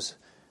epistle. It was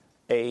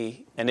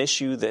an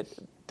issue that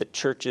the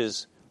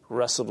churches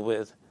wrestled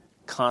with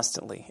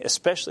constantly,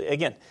 especially,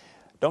 again,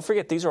 don't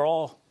forget, these are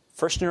all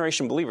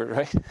first-generation believers,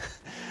 right?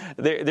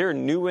 They're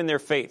new in their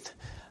faith.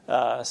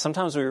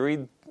 Sometimes we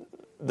read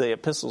the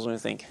epistles and we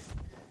think,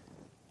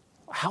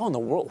 how in the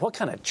world, what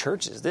kind of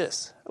church is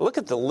this? Look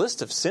at the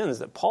list of sins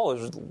that Paul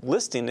is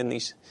listing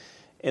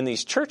in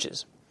these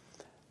churches.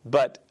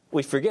 But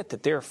we forget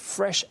that they're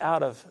fresh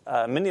out of,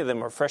 many of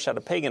them are fresh out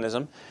of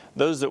paganism.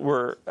 Those that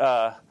were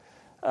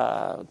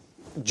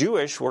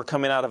Jewish were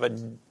coming out of a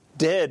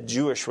dead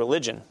Jewish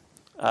religion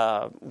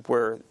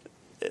where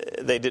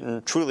they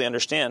didn't truly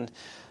understand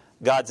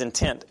God's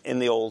intent in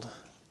the Old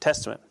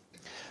Testament.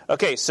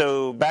 Okay,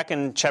 so back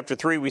in chapter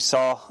 3, we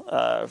saw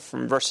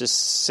from verses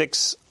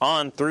 6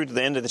 on through to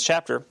the end of the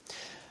chapter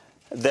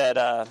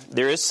that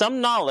there is some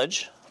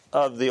knowledge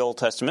of the Old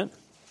Testament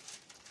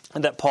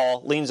that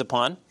Paul leans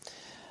upon.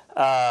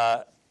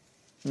 But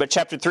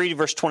chapter 3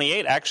 verse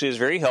 28 actually is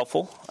very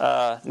helpful.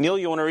 Neil,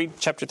 you want to read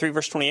chapter 3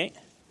 verse 28?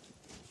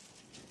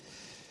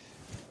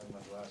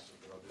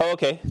 Oh,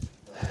 okay.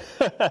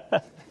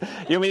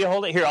 You want me to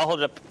hold it? Here, I'll hold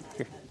it up.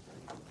 Here.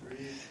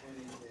 3:28.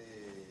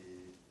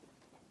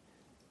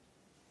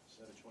 Is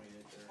that a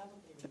 28 there?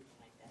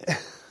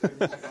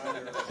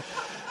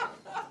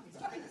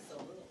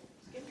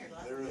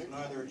 There is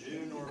neither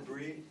Jew nor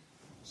Greek,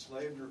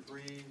 slave nor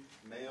free,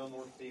 male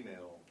nor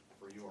female,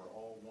 for you are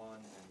all one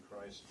in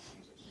Christ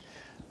Jesus.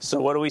 So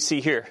what do we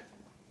see here?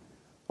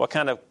 What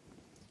kind of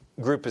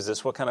group is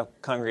this? What kind of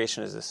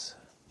congregation is this?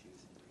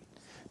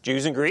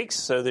 Jews and Greeks.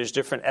 So there's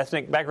different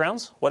ethnic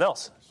backgrounds. What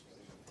else?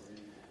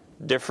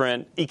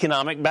 Different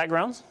economic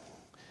backgrounds.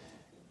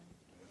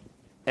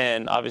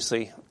 And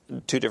obviously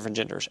 2 different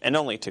genders. And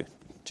only 2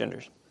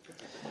 genders.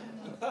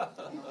 All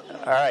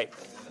right.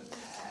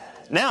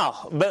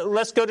 Now, but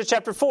let's go to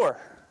chapter 4,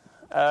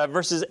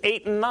 verses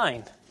 8 and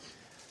 9.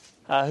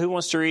 Who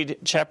wants to read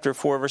chapter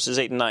 4, verses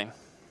 8 and 9?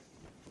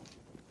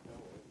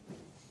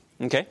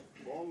 Okay.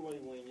 Formerly,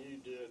 when you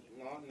did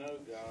not know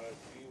God,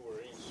 you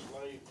were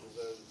enslaved to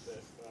those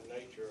that by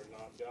nature are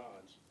not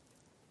God's.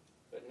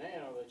 But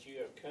now that you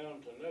have come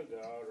to know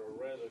God, or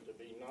rather to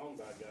be known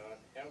by God,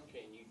 how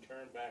can you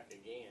turn back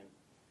again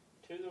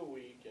to the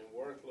weak and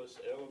worthless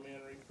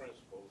elementary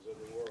principles of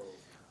the world,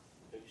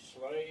 whose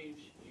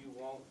slaves you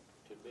want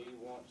to be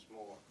once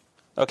more?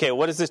 Okay,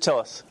 what does this tell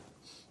us?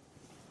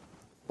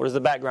 What is the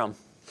background?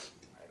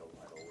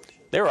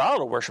 They were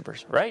idol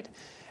worshipers, right?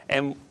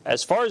 And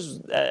as far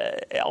as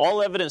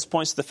all evidence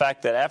points to the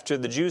fact that after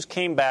the Jews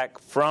came back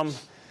from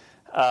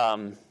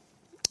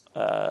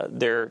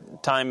their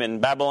time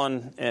in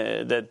Babylon,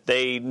 that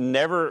they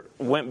never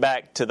went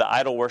back to the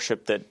idol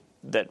worship that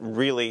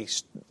really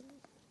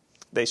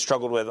they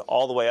struggled with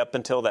all the way up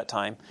until that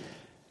time.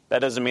 That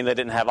doesn't mean they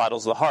didn't have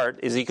idols of the heart.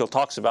 Ezekiel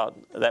talks about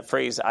that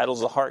phrase, idols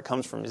of the heart,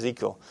 comes from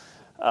Ezekiel.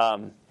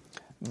 So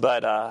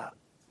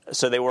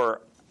they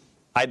were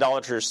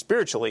idolaters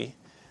spiritually,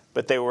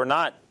 but they were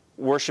not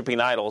worshiping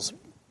idols.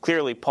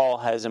 Clearly, Paul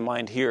has in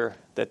mind here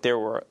that there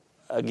were,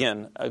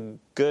 again, a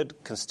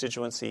good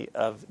constituency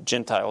of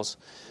Gentiles,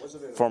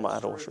 former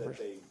idol worshippers.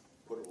 They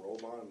put a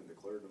robe on them and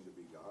declared them to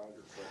be God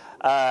or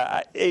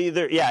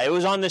something? It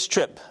was on this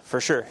trip for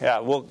sure.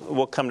 Yeah,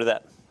 we'll come to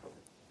that.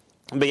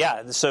 But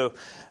yeah, so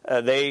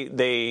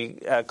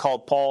they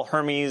called Paul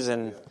Hermes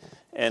and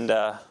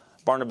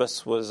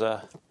Barnabas was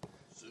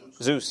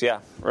Zeus.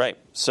 Yeah, right.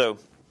 So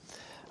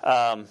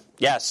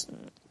yes,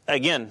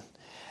 again.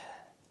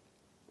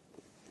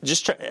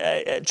 Just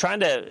trying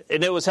to,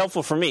 and it was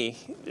helpful for me.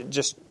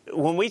 Just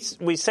when we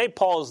say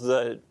Paul is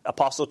the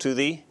apostle to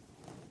the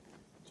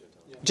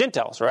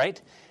Gentiles,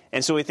 right?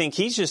 And so we think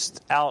he's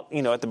just out,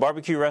 at the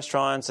barbecue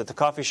restaurants, at the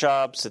coffee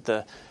shops, at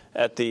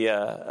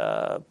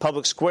the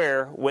public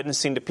square,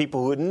 witnessing to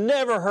people who had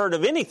never heard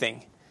of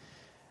anything.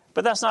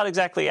 But that's not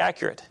exactly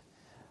accurate.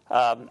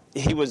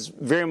 He was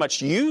very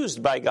much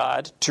used by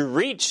God to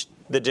reach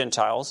the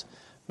Gentiles,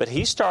 but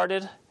he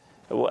started,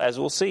 as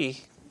we'll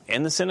see,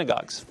 in the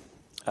synagogues.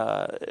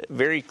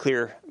 Very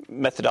clear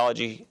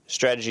methodology,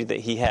 strategy that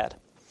he had.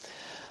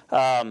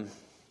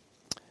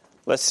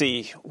 Let's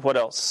see, what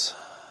else?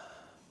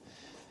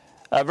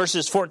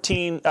 Verses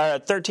 13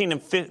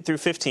 through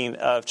 15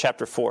 of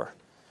chapter 4.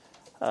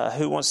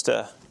 Who wants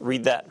to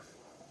read that?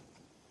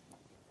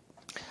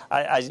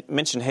 I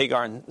mentioned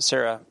Hagar and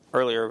Sarah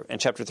earlier in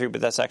chapter 3,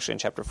 but that's actually in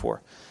chapter 4.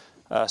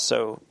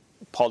 So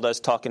Paul does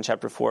talk in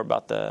chapter 4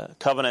 about the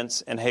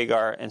covenants and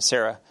Hagar and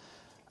Sarah.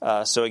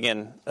 So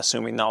again,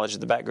 assuming knowledge of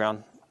the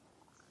background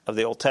of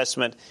the Old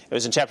Testament. It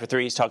was in chapter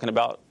 3, he's talking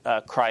about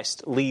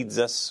Christ leads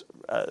us,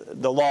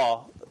 the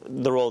role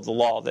of the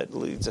law that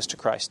leads us to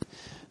Christ.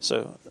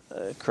 So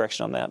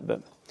correction on that.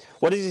 But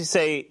what does he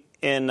say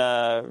in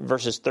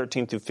verses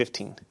 13 through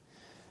 15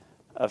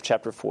 of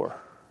chapter 4?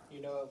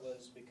 You know, it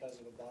was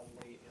because of a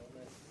bodily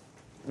ailment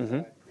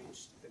that I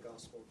preached the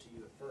gospel to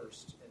you at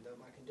first, and though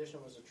my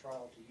condition was a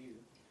trial to you,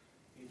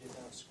 you did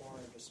not scorn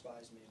or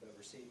despise me, but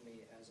received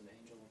me as an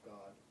angel of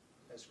God,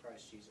 as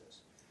Christ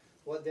Jesus.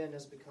 What then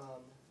has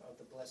become of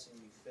the blessing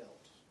you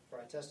felt? For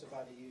I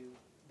testify to you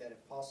that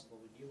if possible,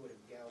 you would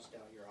have gouged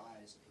out your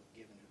eyes and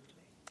given them to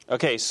me.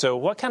 Okay, so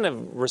what kind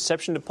of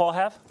reception did Paul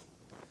have?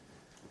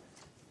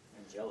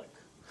 Angelic.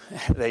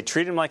 They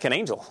treat him like an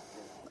angel.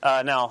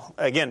 Now,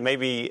 again,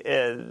 maybe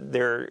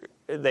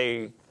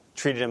they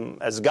treated him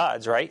as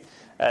gods, right?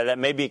 That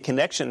may be a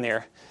connection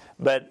there.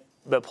 But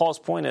Paul's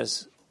point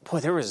is,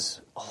 there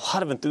was a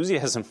lot of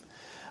enthusiasm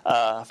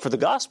for the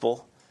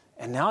gospel,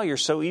 and now you're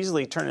so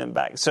easily turning it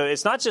back. So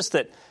it's not just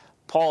that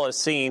Paul is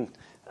seeing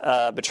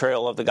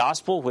betrayal of the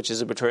gospel, which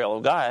is a betrayal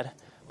of God,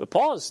 but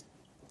Paul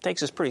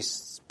takes this pretty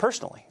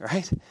personally,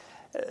 right?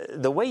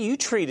 The way you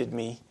treated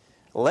me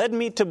led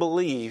me to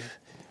believe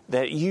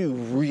that you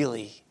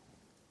really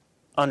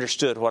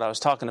understood what I was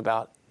talking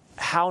about.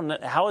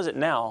 How is it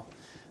now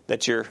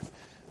that you're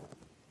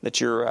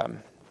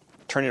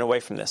turning away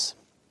from this?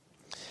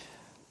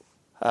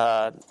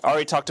 I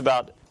already talked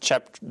about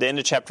the end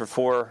of chapter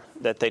 4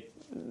 that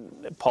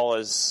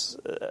Paul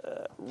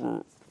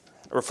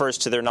refers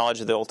to their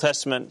knowledge of the Old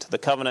Testament, to the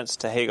covenants,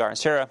 to Hagar and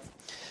Sarah.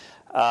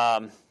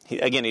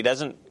 He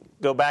doesn't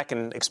go back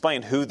and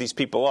explain who these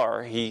people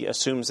are. He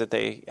assumes that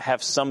they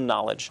have some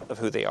knowledge of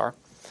who they are.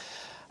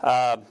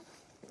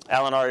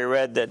 Alan already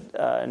read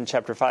that in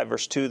chapter 5,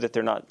 verse 2, that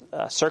they're not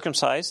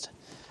circumcised.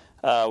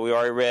 We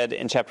already read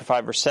in chapter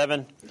 5, verse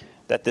 7,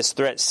 that this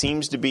threat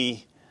seems to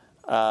be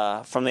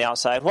from the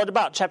outside. What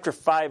about chapter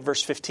 5,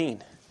 verse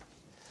 15?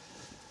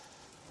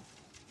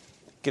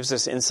 Gives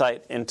us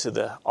insight into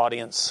the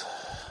audience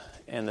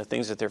and the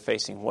things that they're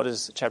facing. What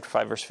does chapter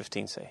 5, verse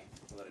 15 say?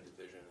 A lot of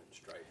division and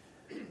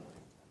strife.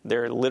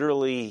 They're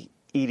literally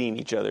eating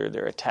each other.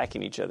 They're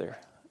attacking each other.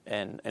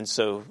 And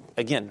so,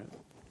 again,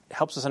 it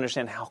helps us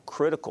understand how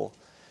critical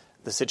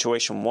the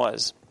situation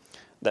was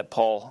that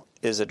Paul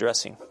is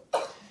addressing.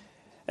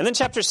 And then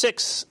chapter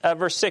 6,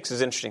 verse 6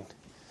 is interesting.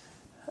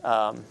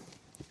 I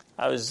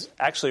was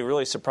actually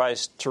really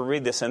surprised to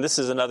read this, and this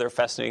is another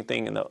fascinating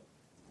thing in the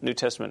New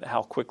Testament,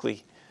 how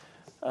quickly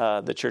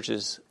the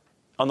churches,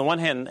 on the one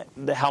hand,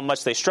 how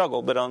much they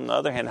struggled, but on the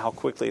other hand, how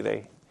quickly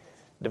they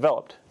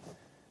developed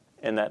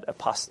in that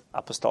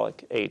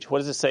apostolic age. What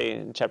does it say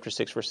in chapter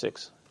 6, verse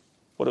 6?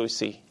 What do we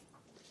see?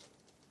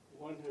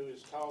 One who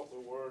is taught the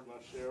word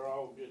must share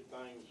all good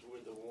things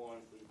with the one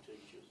who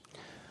teaches.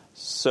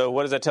 So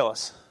what does that tell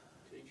us?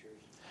 Teachers.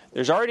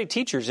 There's already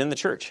teachers in the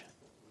church.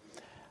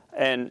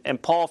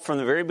 And Paul, from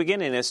the very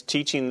beginning, is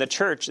teaching the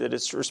church that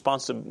it's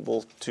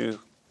responsible to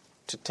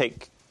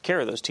take care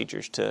of those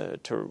teachers,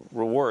 to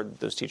reward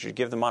those teachers,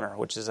 give them honor,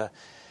 which is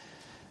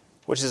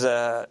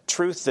a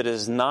truth that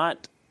is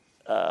not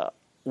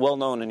well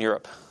known in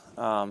Europe.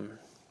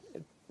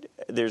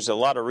 There's a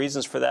lot of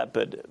reasons for that,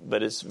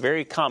 but it's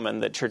very common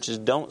that churches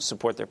don't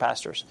support their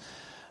pastors.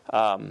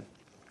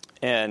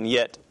 And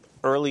yet,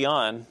 early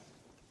on,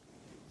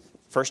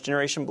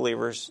 first-generation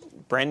believers,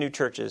 brand new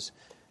churches,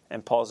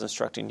 and Paul's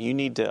instructing, you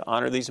need to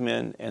honor these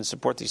men and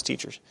support these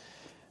teachers.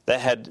 That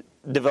had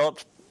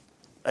developed,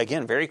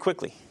 again, very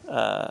quickly,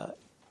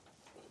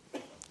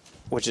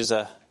 which is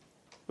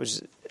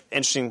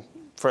interesting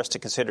for us to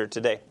consider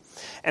today.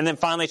 And then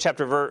finally,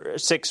 chapter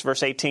 6,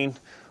 verse 18,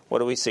 what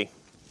do we see?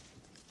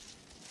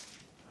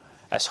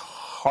 As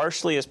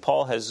harshly as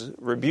Paul has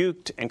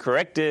rebuked and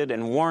corrected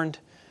and warned,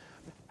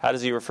 how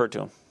does he refer to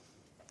them?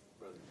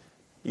 Brothers.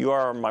 You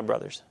are my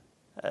brothers.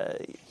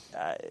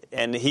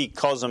 And he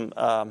calls them,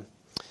 I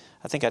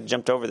think I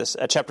jumped over this,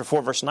 chapter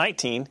 4, verse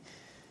 19,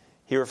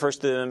 he refers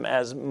to them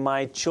as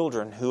my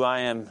children, who I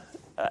am,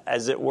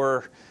 as it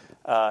were,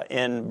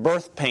 in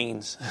birth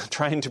pains,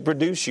 trying to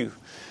produce you.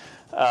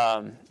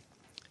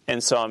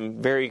 And so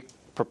I'm very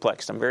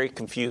perplexed. I'm very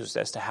confused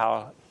as to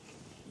how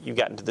you've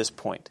gotten to this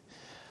point.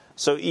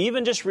 So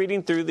even just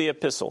reading through the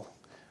epistle,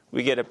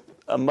 we get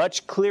a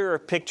much clearer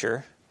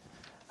picture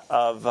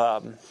of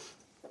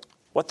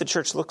what the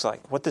church looks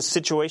like, what the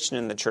situation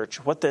in the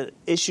church, what the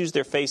issues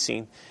they're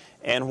facing,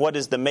 and what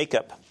is the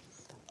makeup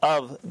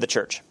of the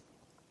church.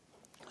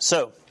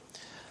 So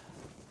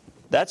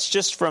that's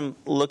just from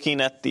looking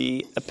at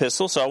the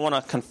epistle. So I want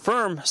to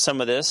confirm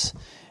some of this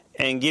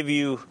and give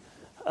you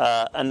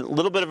a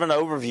little bit of an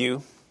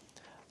overview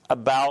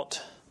about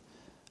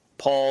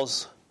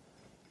Paul's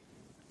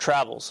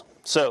travels.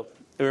 So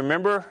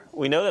remember,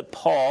 we know that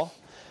Paul,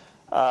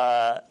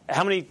 how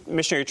many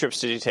missionary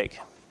trips did he take?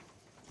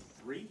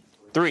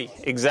 3,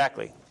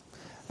 exactly.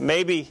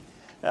 Maybe,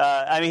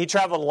 he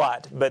traveled a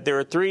lot, but there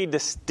were 3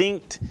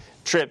 distinct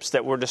trips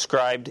that were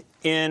described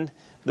in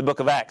the book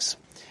of Acts.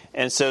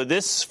 And so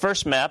this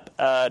first map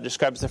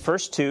describes the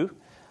first 2,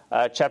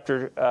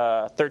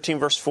 chapter 13,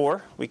 verse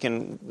 4. We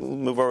can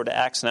move over to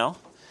Acts now.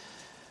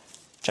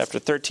 Chapter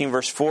 13,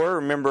 verse 4.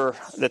 Remember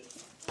that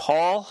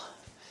Paul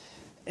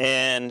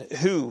and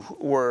who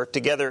were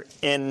together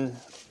in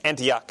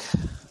Antioch?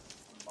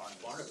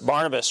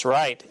 Barnabas,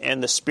 right.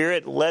 And the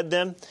Spirit led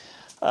them,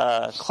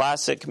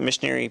 classic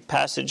missionary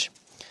passage,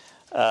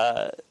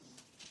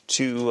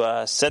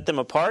 to set them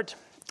apart.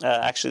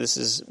 Actually, this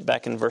is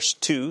back in verse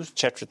 2,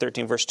 chapter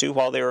 13, verse 2.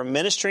 While they were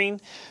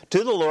ministering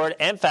to the Lord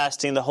and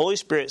fasting, the Holy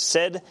Spirit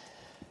said,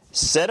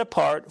 set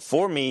apart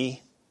for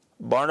me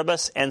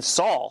Barnabas and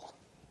Saul.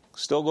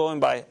 Still going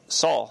by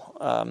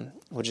Saul,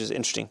 which is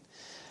interesting.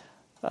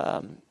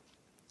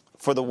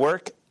 For the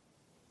work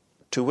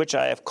to which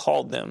I have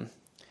called them.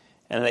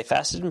 And they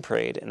fasted and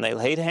prayed, and they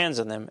laid hands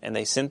on them, and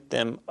they sent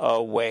them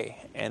away.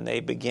 And they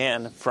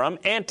began from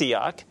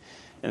Antioch.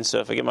 And so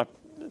if I get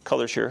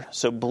colors here.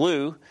 So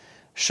blue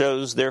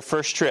shows their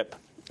first trip.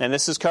 And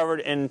this is covered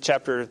in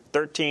chapter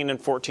 13 and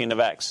 14 of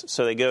Acts.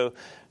 So they go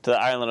to the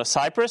island of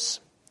Cyprus,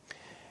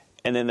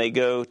 and then they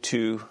go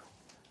to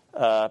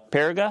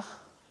Perga,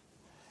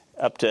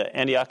 up to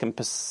Antioch and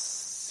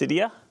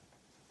Pisidia,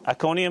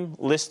 Iconium,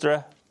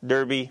 Lystra,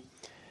 Derbe,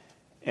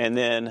 and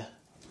then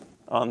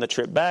on the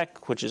trip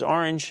back, which is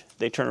orange,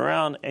 they turn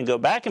around and go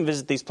back and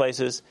visit these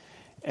places,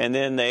 and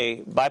then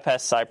they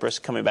bypass Cyprus,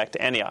 coming back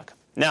to Antioch.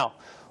 Now,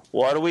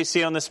 what do we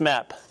see on this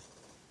map?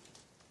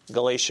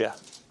 Galatia.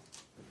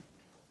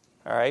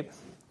 All right?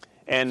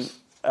 And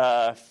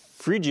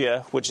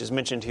Phrygia, which is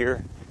mentioned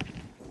here,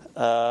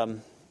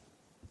 it's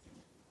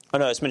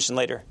mentioned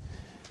later,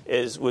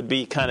 would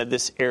be kind of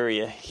this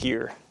area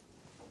here.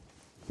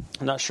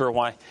 I'm not sure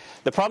why.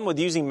 The problem with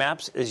using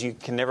maps is you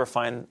can never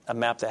find a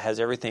map that has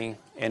everything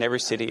in every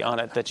city on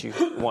it that you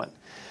want.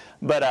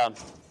 But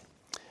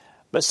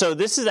so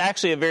this is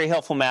actually a very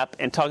helpful map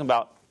in talking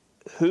about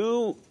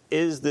who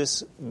is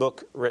this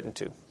book written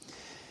to.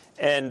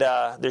 And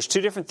there's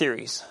two different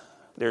theories.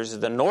 There's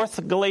the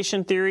North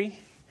Galatian theory,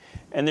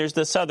 and there's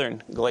the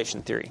Southern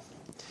Galatian theory.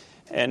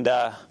 And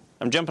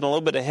I'm jumping a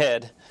little bit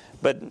ahead,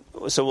 but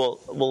so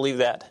we'll leave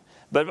that.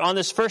 But on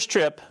this first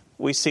trip,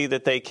 we see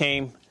that they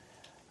came.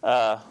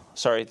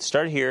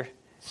 Started here,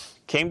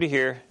 came to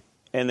here,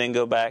 and then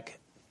go back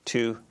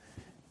to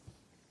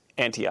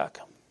Antioch.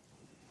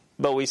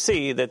 But we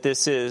see that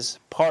this is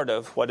part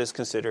of what is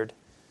considered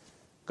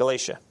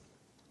Galatia.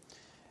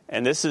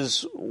 And this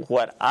is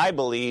what I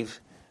believe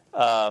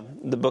I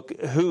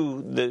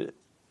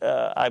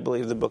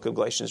believe the book of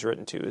Galatians is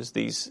written to, is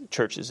these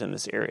churches in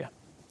this area.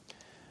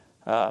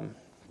 We'll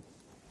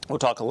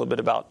talk a little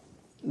bit about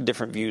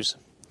different views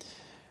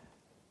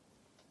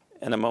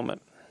in a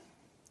moment.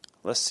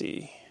 Let's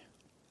see.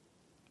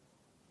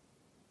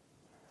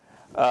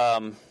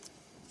 And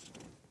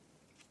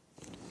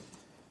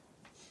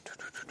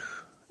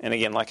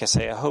again, like I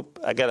say, I hope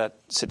I got to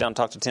sit down and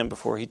talk to Tim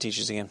before he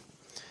teaches again.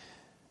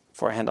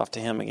 Before I hand off to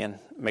him again,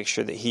 make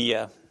sure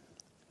that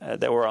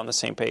that we're on the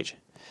same page.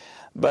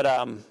 But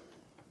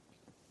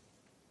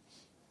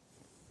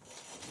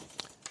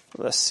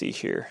let's see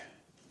here.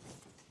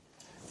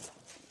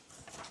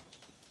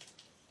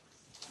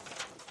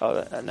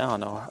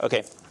 No.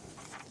 Okay.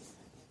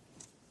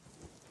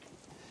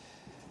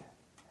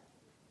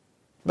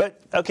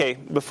 But, okay,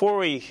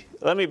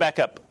 let me back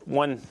up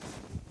one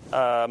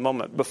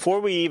moment. Before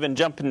we even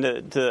jump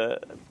into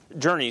the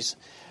journeys,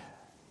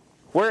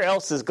 where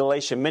else is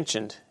Galatia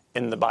mentioned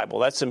in the Bible?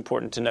 That's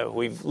important to know.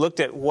 We've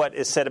looked at what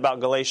is said about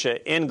Galatia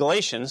in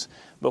Galatians,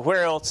 but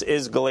where else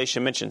is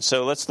Galatia mentioned?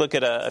 So let's look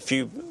at a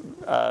few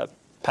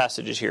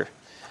passages here.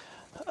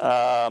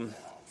 Acts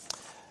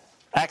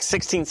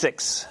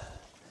 16:6.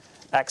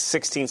 Acts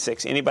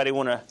 16:6. Anybody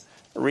want to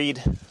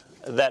read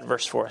that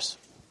verse for us?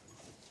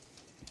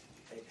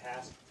 They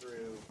passed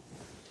through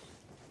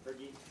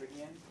Phrygian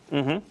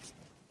Mm-hmm.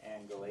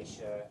 and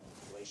Galatian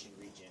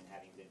region,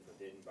 having been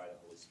forbidden by the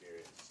Holy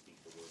Spirit to speak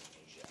the word in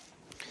Asia.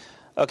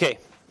 Okay,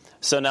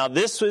 so now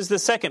this was the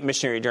second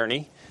missionary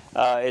journey.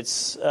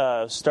 It's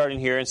starting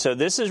here, and so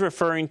this is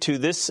referring to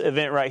this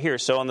event right here.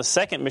 So on the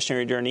second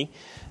missionary journey,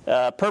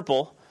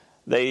 purple,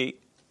 they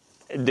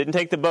didn't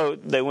take the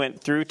boat. They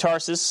went through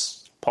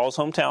Tarsus, Paul's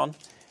hometown.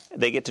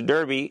 They get to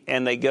Derbe,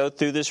 and they go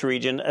through this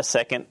region a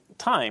second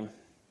time.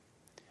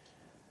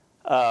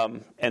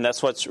 And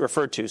that's what's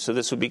referred to. So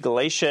this would be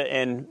Galatia,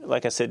 and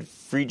like I said,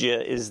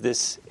 Phrygia is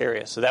this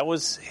area. So that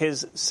was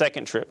his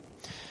second trip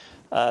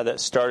that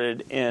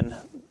started in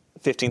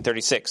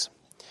 1536.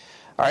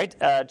 All right,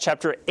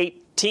 chapter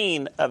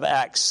 18 of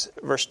Acts,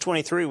 verse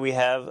 23, we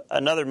have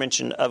another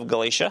mention of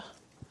Galatia.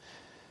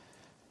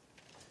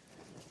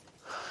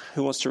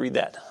 Who wants to read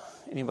that?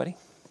 Anybody?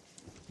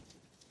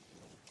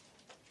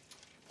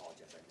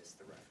 Apologize, I missed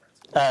the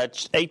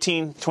reference.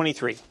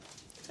 18:23.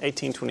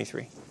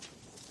 18:23.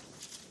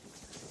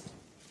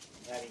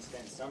 Having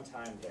spent some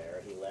time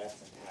there, he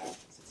left and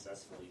passed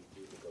successfully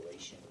through the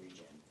Galatian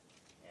region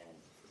and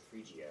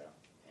Phrygia,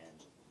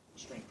 and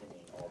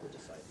strengthening all the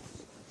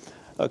disciples.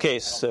 Okay, I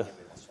don't so think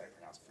everyone's trying to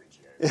pronounce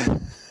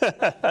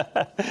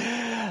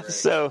Phrygia.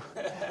 so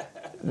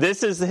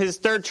this is his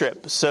third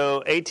trip.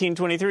 So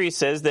 18:23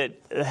 says that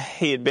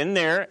he had been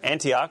there,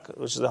 Antioch,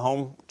 which is the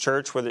home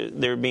church where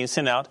they were being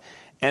sent out,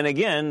 and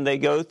again they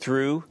go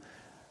through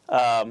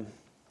the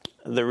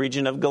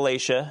region of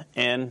Galatia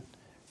and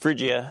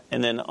Phrygia,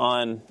 and then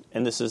on,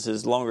 and this is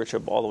his longer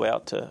trip all the way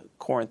out to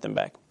Corinth and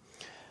back.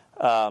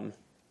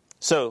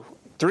 So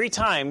 3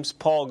 times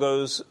Paul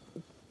goes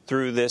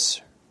through this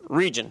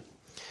region.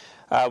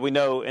 We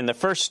know in the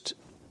first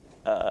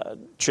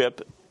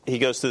trip he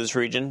goes through this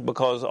region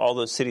because all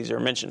those cities are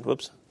mentioned.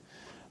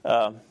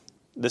 The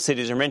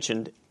cities are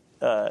mentioned: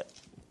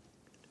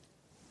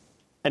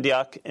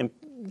 Antioch and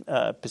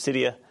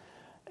Pisidia,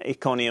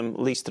 Iconium,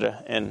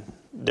 Lystra, and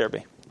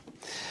Derbe.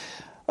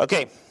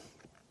 Okay.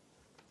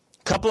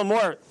 Couple of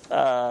more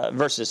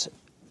verses.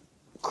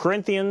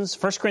 1 Corinthians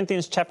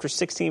chapter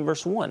 16,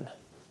 verse 1.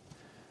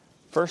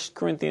 1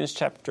 Corinthians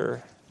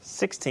chapter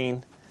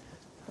 16,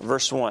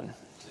 verse 1.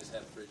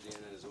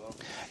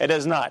 It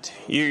does not.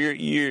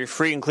 You're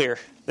free and clear.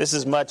 This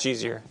is much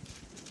easier.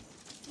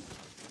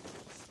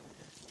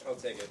 I'll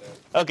take it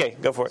then. Okay,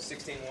 go for it.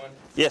 16:1.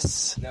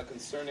 Yes. Now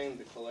concerning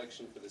the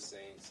collection for the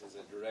saints, as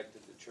it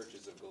directed the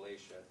churches of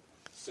Galatia,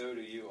 so do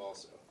you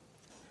also.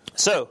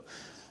 So,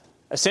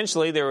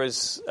 essentially, there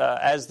was,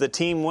 as the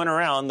team went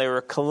around, they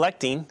were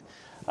collecting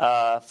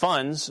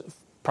funds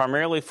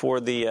primarily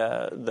for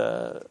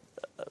the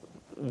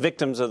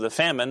victims of the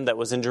famine that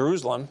was in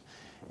Jerusalem.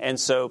 And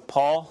so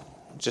Paul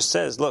just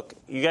says, look,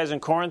 you guys in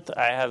Corinth,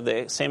 I have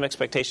the same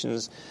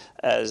expectations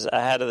as I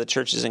had of the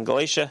churches in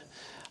Galatia.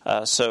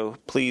 So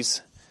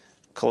please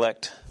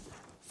collect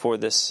for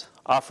this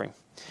offering.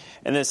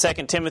 And then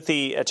 2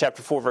 Timothy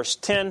chapter 4, verse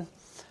 10.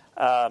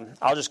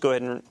 I'll just go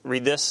ahead and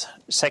read this.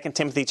 2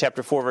 Timothy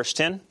chapter 4, verse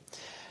 10.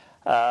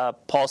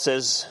 Paul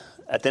says,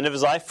 at the end of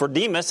his life, for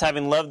Demas,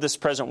 having loved this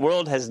present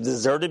world, has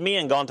deserted me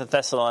and gone to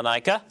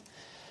Thessalonica.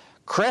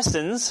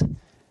 Crescens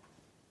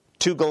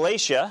to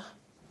Galatia,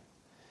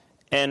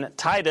 and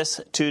Titus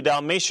to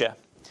Dalmatia.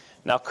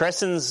 Now,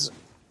 Crescens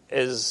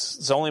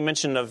is only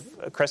mention of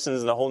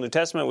Crescens in the whole New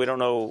Testament. We don't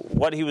know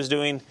what he was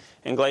doing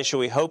in Galatia.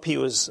 We hope he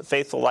was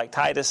faithful like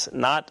Titus,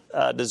 not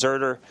a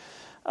deserter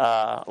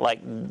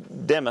like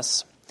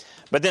Demas.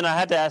 But then I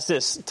had to ask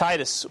this: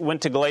 Titus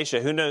went to Galatia.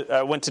 Who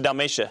went to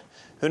Dalmatia?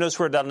 Who knows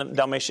where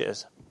Dalmatia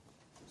is?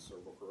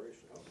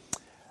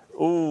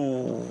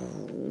 Ooh.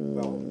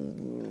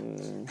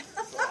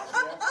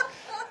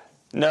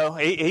 No,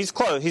 he's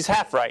close. He's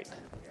half right.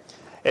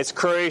 It's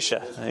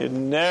Croatia. You'd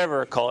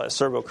never call it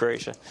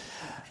Serbo-Croatia.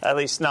 At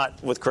least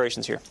not with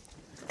Croatians here.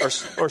 Or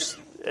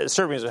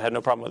Serbians would have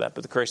no problem with that,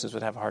 but the Croatians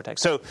would have a heart attack.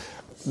 So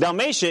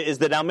Dalmatia is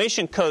the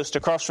Dalmatian coast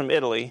across from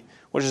Italy,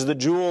 which is the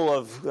jewel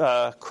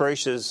of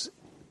Croatia's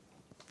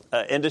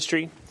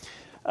industry.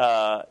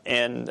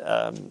 And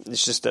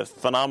it's just a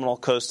phenomenal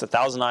coast,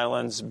 1,000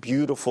 islands,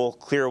 beautiful,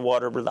 clear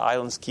water, but the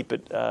islands keep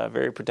it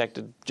very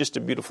protected. Just a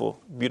beautiful,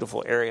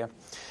 beautiful area.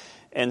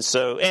 And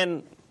so,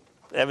 and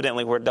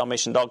evidently where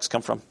Dalmatian dogs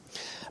come from.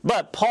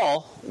 But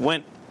Paul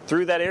went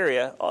through that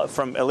area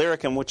from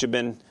Illyricum, which had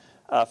been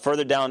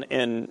further down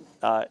in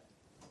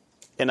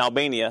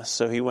Albania.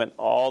 So he went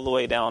all the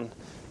way down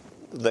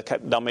the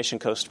Dalmatian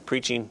coast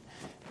preaching,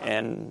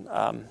 and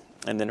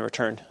then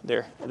returned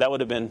there. That would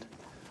have been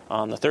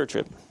on the third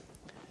trip.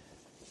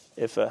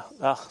 If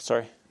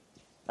sorry,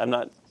 I'm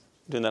not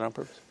doing that on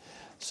purpose.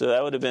 So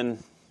that would have been.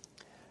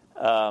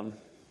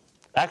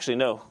 Actually,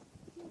 no,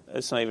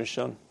 it's not even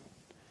shown.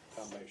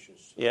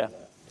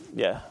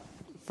 Yeah,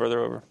 further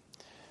over.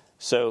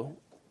 So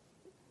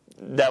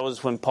that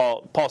was when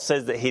Paul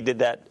says that he did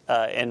that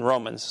in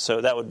Romans.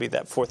 So that would be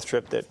that fourth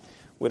trip that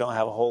we don't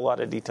have a whole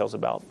lot of details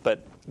about,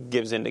 but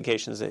gives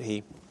indications that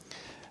he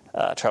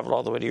traveled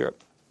all the way to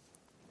Europe,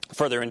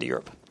 further into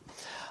Europe.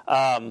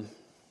 And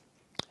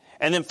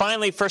then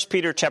finally, 1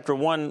 Peter chapter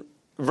 1,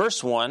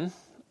 verse 1,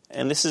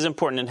 and this is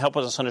important and helps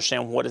us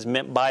understand what is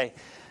meant by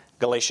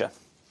Galatia.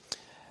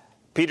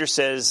 Peter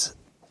says,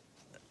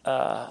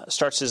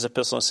 starts his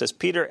epistle and says,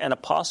 Peter, an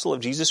apostle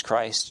of Jesus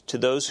Christ, to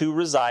those who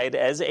reside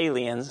as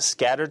aliens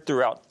scattered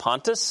throughout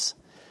Pontus,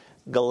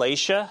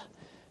 Galatia,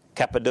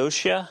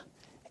 Cappadocia,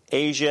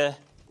 Asia,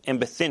 and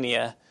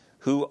Bithynia,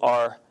 who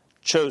are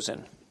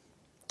chosen.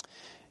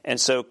 And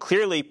so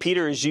clearly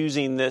Peter is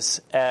using this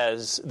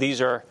as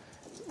these are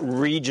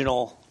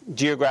regional,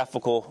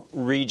 geographical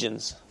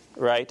regions,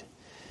 right?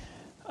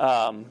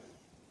 And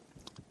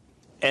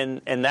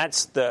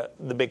that's the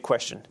big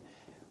question.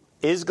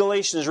 Is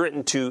Galatians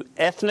written to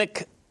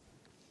ethnic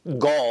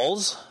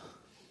Gauls,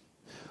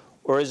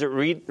 or is it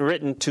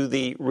written to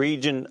the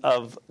region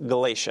of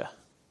Galatia?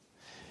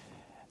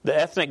 The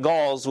ethnic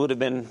Gauls would have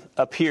been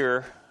up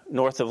here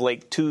north of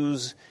Lake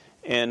Tuz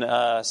in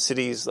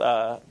cities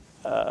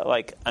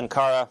like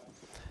Ankara,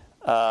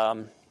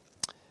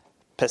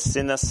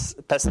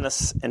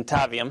 Pessinus, and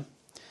Tavium.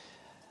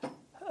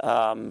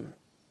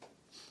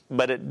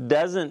 But it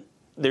doesn't,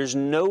 there's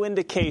no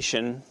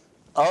indication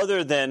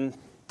other than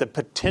the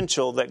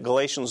potential that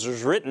Galatians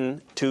was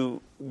written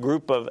to a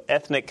group of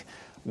ethnic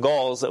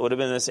Gauls that would have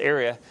been in this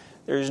area.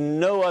 There's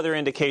no other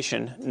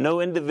indication, no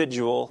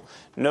individual,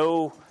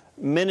 no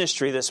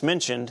ministry that's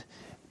mentioned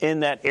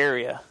in that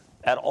area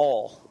at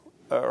all,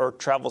 or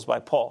travels by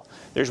Paul.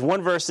 There's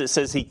one verse that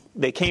says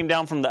they came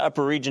down from the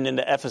upper region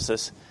into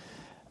Ephesus,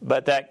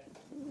 but that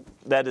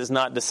is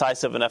not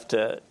decisive enough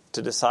to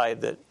decide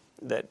that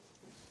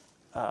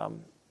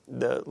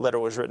the letter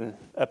was written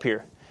up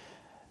here.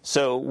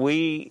 So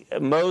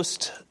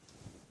most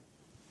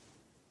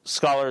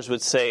scholars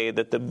would say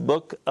that the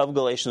book of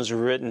Galatians was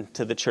written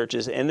to the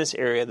churches in this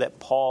area that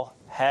Paul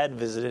had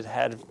visited,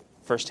 had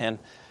firsthand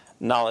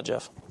knowledge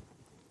of.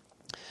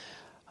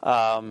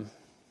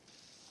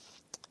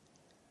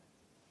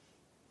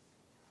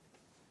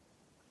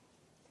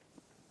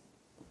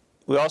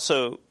 We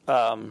also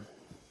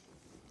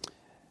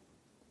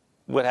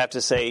would have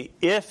to say,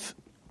 if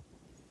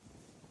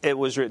it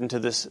was written to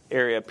this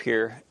area up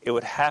here, it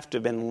would have to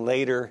have been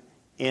later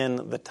in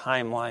the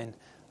timeline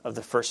of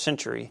the first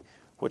century,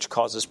 which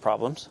causes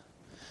problems.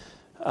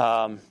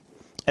 And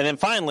then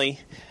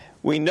finally,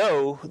 we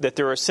know that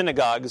there are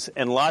synagogues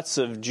and lots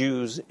of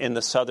Jews in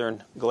the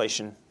southern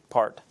Galatian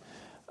part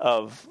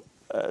of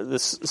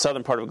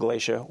southern part of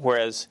Galatia,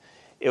 whereas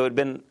it would have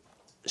been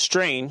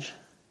strange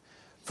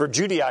for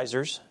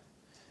Judaizers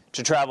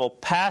to travel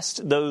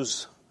past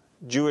those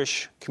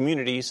Jewish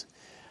communities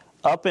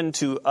up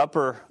into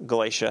upper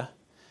Galatia,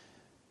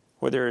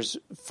 where there's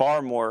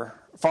far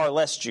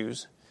less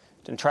Jews,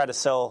 and try to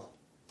sell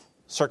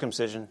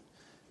circumcision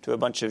to a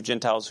bunch of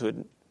Gentiles who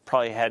had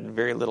probably had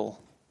very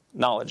little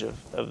knowledge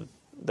of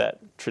that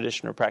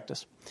tradition or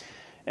practice.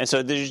 And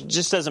so there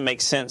just doesn't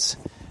make sense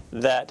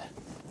that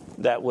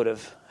that would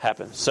have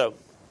happened. So,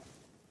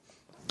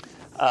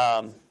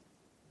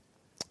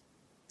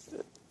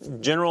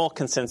 general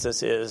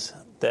consensus is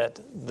that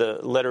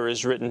the letter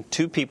is written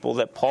to people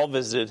that Paul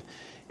visited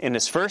in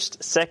his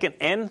first, second,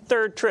 and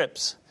third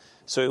trips.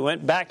 So he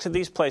went back to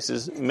these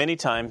places many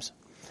times.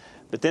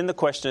 But then the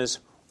question is,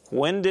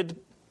 when did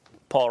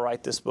Paul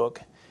write this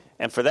book?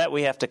 And for that,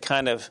 we have to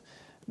kind of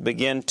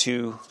begin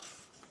to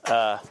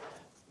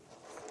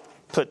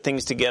put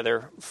things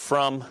together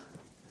from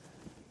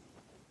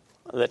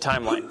the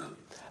timeline.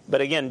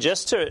 But again,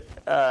 just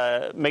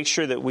to make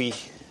sure that we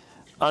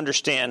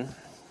understand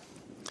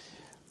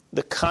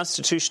the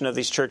constitution of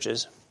these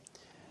churches,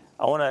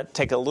 I want to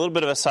take a little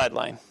bit of a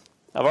sideline.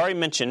 I've already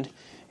mentioned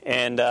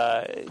and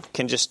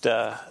can just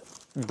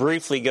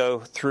briefly go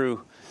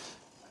through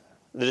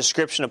the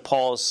description of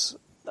Paul's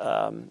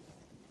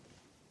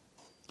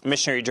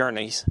missionary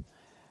journeys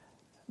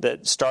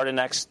that start in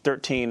Acts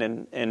 13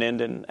 and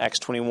end in Acts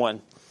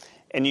 21.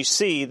 And you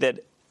see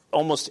that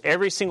almost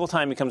every single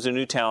time he comes to a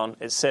new town,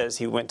 it says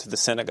he went to the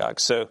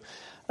synagogue. So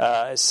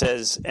it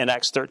says in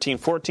Acts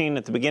 13:14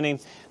 at the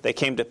beginning, they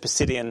came to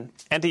Pisidian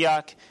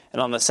Antioch,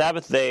 and on the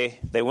Sabbath day,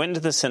 they went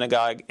into the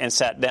synagogue and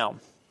sat down.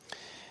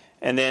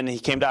 And then he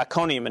came to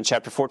Iconium in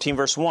chapter 14,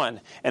 verse 1,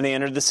 and they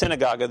entered the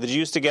synagogue of the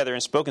Jews together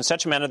and spoke in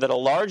such a manner that a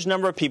large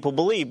number of people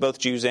believed, both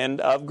Jews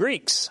and of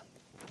Greeks.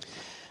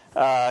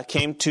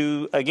 Came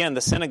to, again,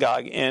 the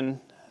synagogue in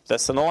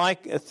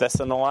Thessalonica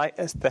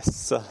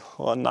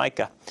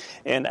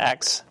in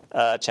Acts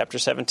chapter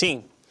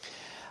 17.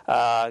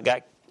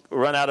 Got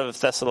run out of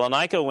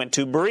Thessalonica, went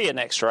to Berea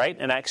next, right?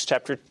 In Acts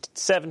chapter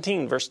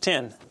 17, verse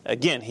 10.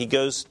 Again, he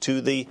goes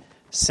to the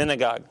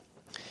synagogue.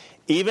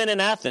 Even in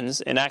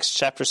Athens, in Acts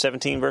chapter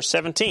 17, verse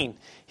 17,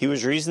 he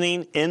was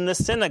reasoning in the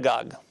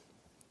synagogue.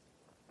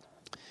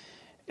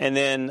 And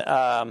then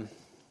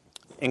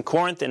in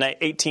Corinth, in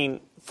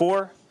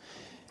 18:4,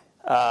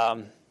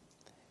 and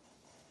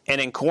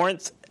in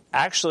Corinth,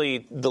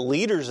 actually, the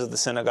leaders of the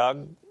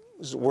synagogue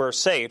were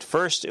saved.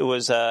 First, it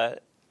was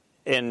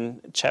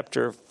in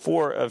chapter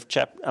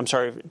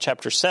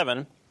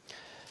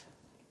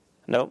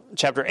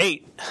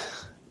 8,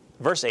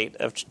 verse 8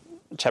 of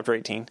chapter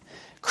 18.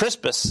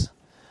 Crispus,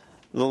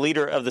 the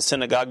leader of the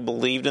synagogue,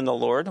 believed in the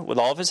Lord with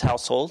all of his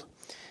household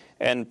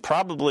and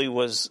probably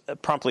was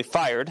promptly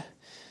fired.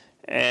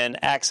 In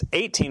Acts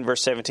 18,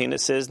 verse 17,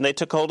 it says, and they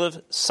took hold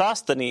of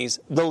Sosthenes,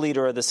 the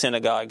leader of the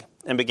synagogue,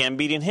 and began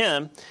beating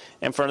him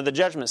in front of the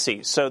judgment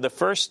seat. So the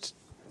first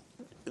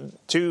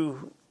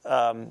two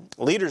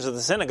leaders of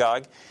the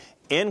synagogue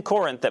in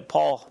Corinth that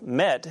Paul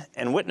met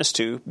and witnessed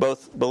to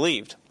both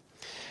believed.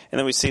 And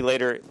then we see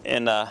later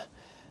in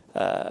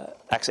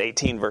Acts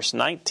 18, verse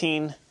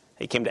 19,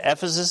 he came to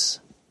Ephesus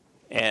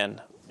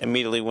and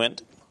immediately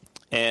went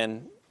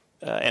and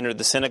entered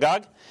the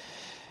synagogue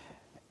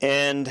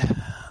and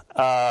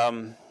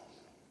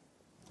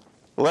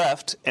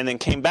left and then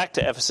came back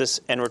to Ephesus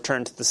and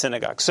returned to the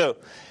synagogue. So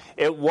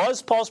it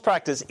was Paul's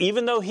practice,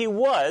 even though he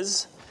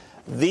was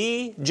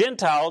the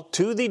Gentile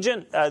to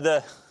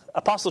the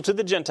apostle to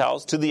the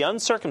Gentiles, to the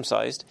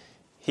uncircumcised,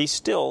 he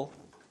still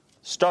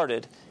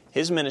started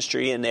his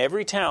ministry in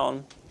every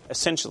town,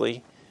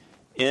 essentially,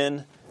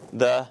 in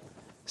the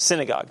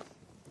synagogue.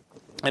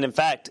 And in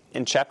fact,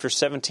 in chapter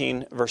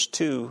 17, verse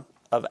 2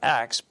 of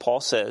Acts,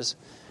 Paul says,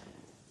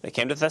 they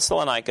came to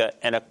Thessalonica,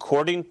 and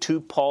according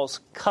to Paul's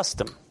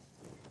custom,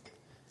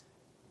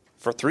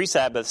 for 3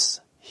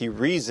 Sabbaths, he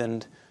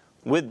reasoned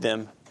with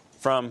them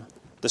from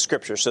the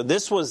Scripture. So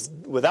this was,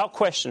 without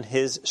question,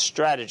 his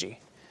strategy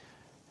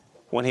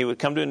when he would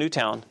come to a new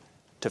town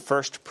to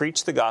first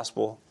preach the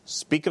gospel,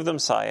 speak of the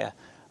Messiah,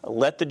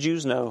 let the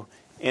Jews know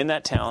in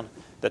that town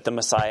that the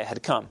Messiah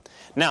had come.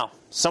 Now,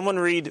 someone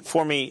read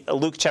for me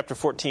Luke chapter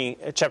 4,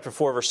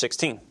 verse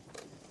 16.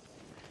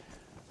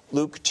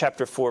 Luke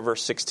chapter 4,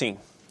 verse 16.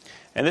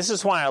 And this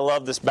is why I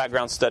love this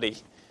background study,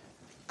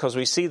 because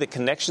we see the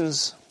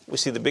connections, we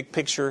see the big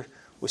picture,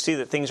 we see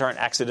that things aren't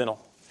accidental.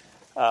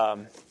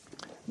 And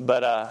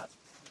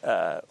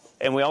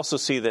we also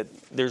see that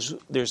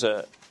there's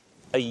a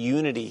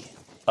unity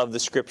of the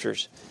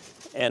Scriptures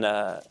and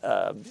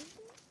a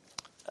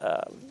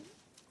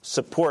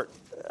support,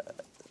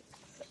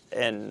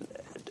 and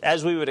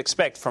as we would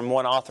expect from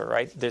one author,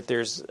 right? That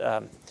there's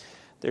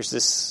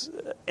this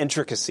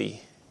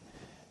intricacy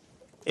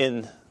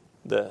in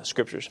the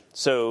Scriptures.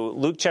 So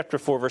Luke chapter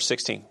 4, verse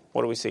 16.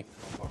 What do we see?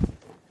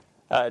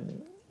 How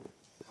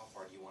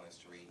far do you want us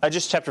to read?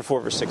 Just chapter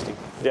 4, verse 16.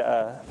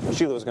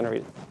 Sheila was going to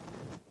read it.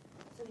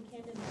 So he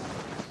came to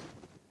Nazareth,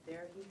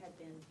 where he had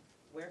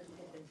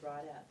been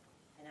brought up.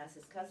 And as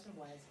his custom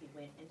was, he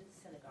went into the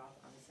synagogue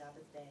on the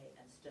Sabbath day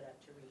and stood up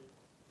to read.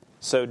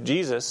 So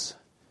Jesus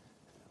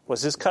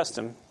was his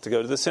custom to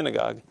go to the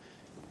synagogue,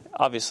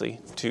 obviously,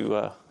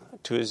 to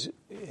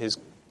his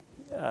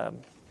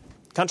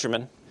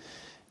countrymen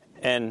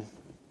and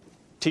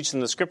teach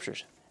them the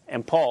Scriptures.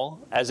 And Paul,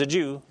 as a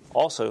Jew,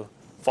 also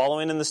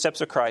following in the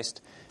steps of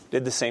Christ,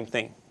 did the same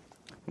thing.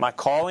 My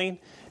calling,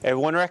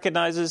 everyone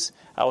recognizes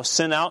I was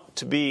sent out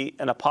to be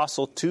an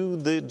apostle to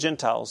the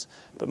Gentiles,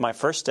 but my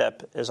first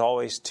step is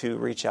always to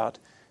reach out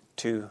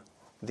to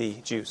the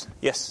Jews.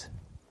 Yes?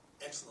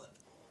 Excellent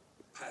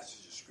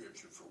passage of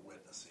Scripture for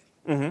witnessing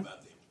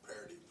about the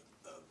imperative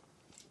of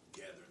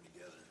gathering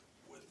together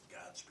with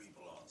God's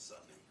people on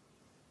Sunday,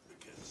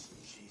 because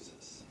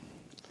Jesus,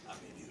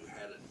 who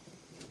had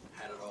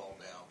it all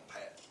down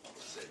pat,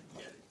 said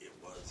yet it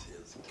was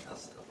his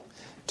custom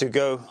To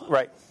go,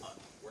 right.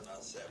 We're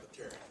not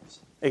Sabbatarians.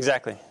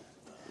 Exactly.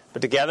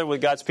 But to gather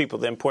with God's people,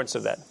 the importance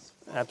of that.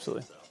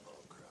 Absolutely.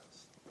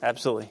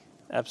 Absolutely.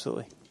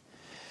 Absolutely.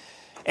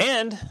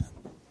 And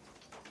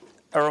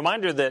a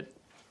reminder that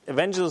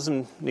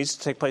evangelism needs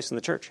to take place in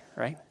the church,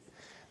 right?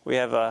 We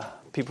have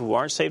people who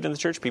aren't saved in the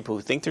church, people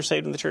who think they're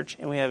saved in the church,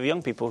 and we have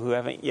young people who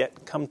haven't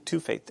yet come to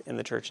faith in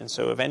the church. And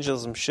so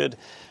evangelism should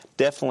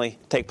definitely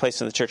take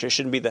place in the church. It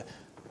shouldn't be the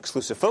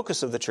exclusive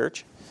focus of the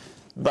church,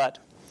 but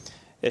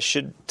it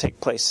should take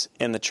place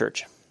in the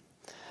church.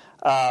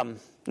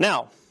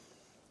 Now,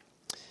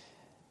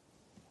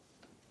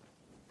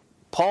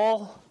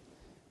 Paul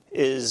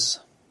is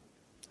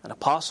an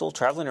apostle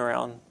traveling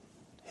around.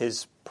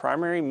 His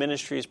primary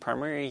ministry, his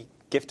primary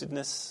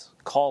giftedness,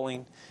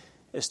 calling,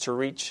 is to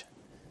reach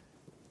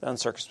the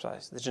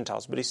uncircumcised, the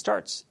Gentiles. But he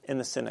starts in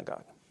the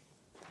synagogue.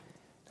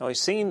 Now, we've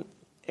seen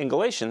in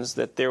Galatians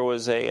that there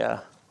was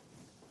a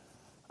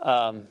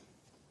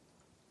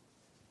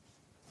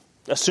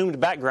assumed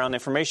background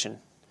information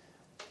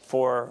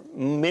for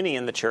many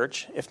in the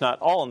church, if not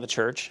all in the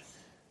church,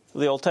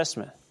 of the Old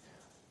Testament.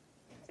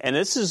 And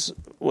this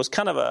was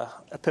kind of a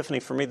epiphany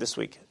for me this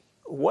week.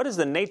 What is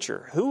the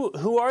nature?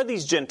 Who are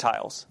these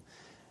Gentiles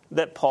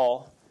that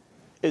Paul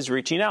is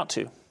reaching out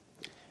to?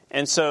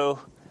 And so,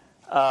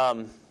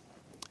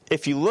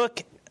 if you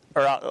look,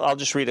 or I'll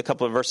just read a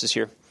couple of verses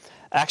here.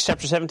 Acts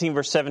chapter 17,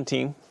 verse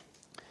 17.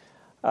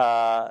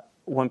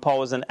 When Paul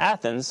was in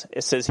Athens,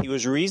 it says he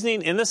was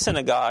reasoning in the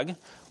synagogue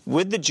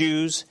with the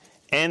Jews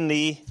and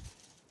the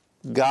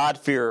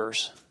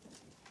God-fearers,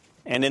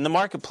 and in the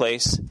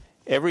marketplace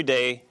every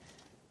day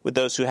with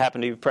those who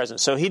happened to be present.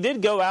 So he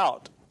did go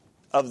out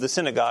of the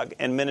synagogue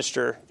and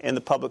minister in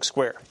the public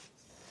square.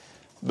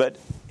 But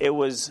it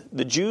was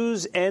the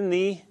Jews and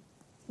the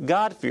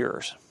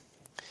God-fearers.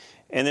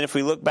 And then if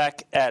we look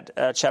back at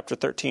chapter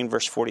 13,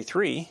 verse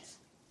 43,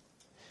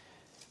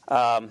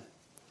 Paul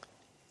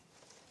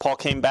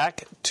came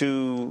back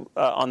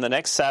on the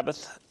next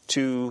Sabbath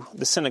to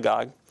the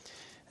synagogue.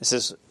 It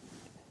says,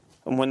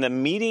 when the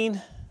meeting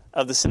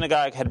of the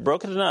synagogue had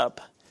broken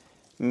up,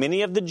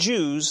 many of the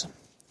Jews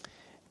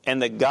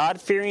and the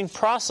God-fearing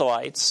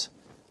proselytes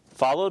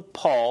followed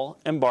Paul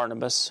and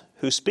Barnabas,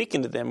 who,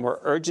 speaking to them,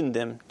 were urging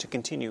them to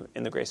continue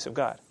in the grace of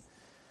God.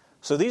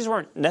 So these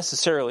weren't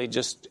necessarily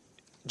just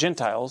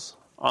Gentiles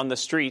on the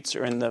streets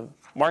or in the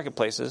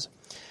marketplaces.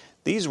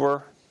 These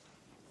were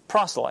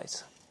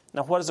proselytes.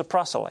 Now, what is a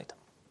proselyte?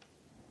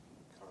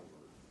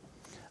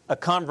 A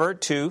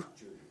convert to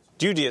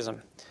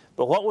Judaism.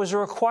 But what was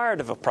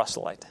required of a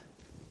proselyte?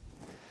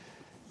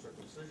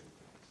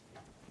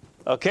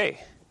 Okay.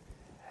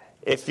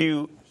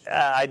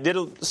 I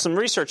did some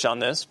research on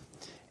this,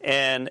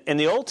 and in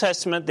the Old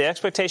Testament, the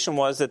expectation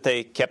was that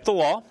they kept the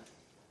law,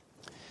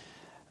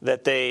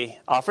 that they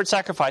offered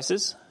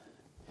sacrifices,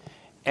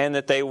 and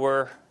that they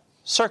were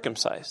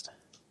circumcised.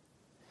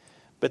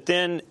 But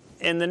then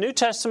in the New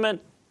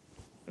Testament,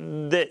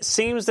 it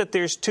seems that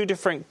there's two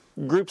different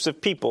groups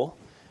of people.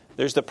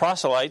 There's the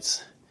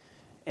proselytes,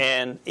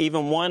 and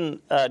even one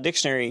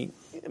dictionary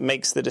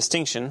makes the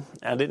distinction.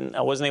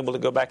 I wasn't able to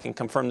go back and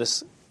confirm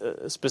this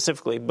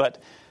specifically,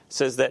 but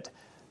says that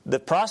the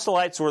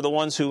proselytes were the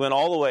ones who went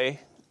all the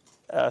way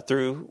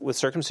through with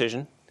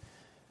circumcision,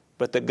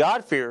 but the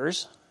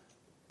God-fearers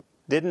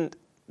didn't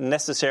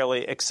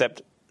necessarily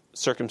accept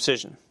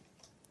circumcision.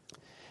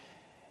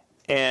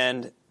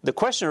 And the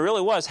question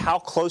really was, how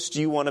close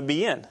do you want to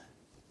be in?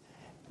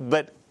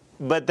 But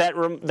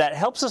that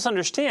helps us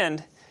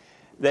understand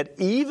that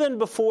even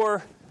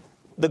before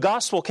the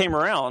gospel came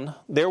around,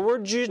 there were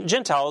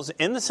Gentiles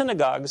in the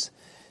synagogues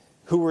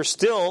who were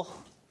still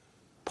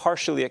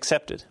partially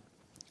accepted.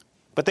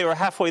 But they were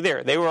halfway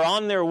there. They were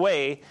on their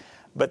way,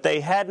 but they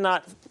had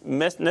not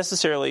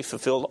necessarily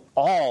fulfilled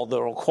all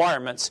the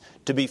requirements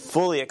to be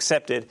fully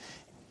accepted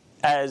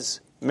as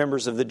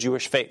members of the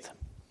Jewish faith.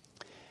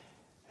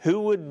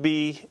 Who would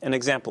be an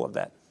example of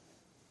that?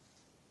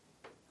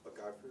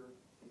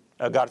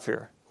 A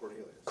God-fearer.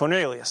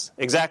 Cornelius.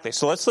 Exactly.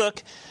 So let's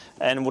look,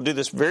 and we'll do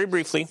this very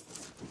briefly.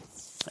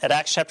 at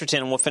Acts chapter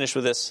 10, and we'll finish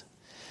with this.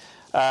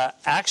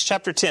 Acts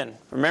chapter 10.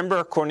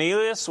 Remember,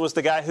 Cornelius was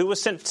the guy who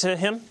was sent to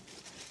him?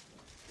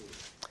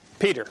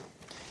 Peter.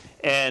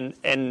 And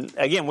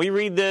again, we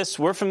read this,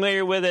 we're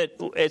familiar with it.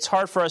 It's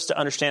hard for us to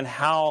understand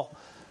how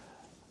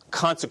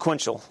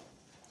consequential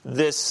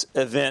this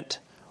event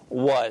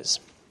was.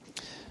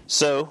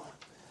 So,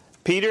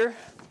 Peter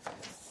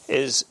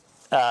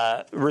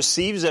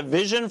receives a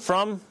vision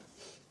from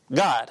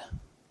God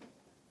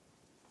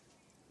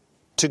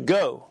to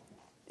go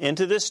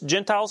into this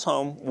Gentile's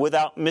home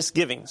without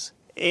misgivings,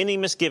 any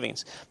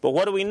misgivings. But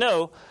what do we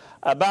know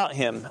about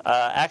him?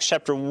 Acts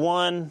chapter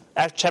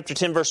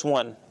 10, verse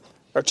 1,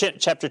 or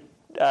chapter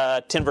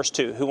 10, verse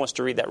 2. Who wants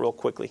to read that real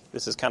quickly?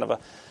 This is kind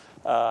of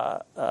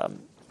a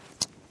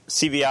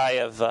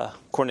CVI of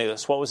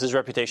Cornelius. What was his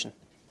reputation?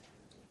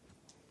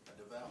 A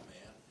devout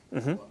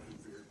man, one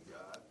who feared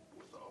God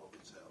with all of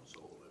his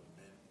household,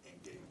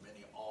 and gave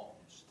many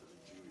alms to the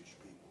Jewish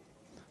people,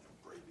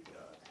 and prayed to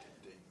God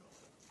continually.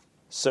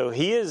 So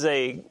he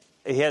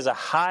has a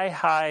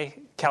high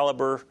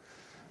caliber,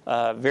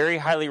 very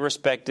highly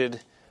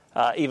respected,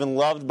 even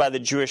loved by the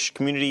Jewish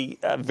community,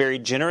 very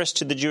generous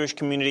to the Jewish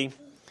community.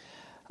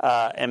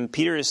 And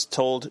Peter is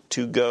told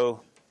to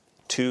go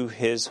to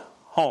his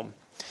home.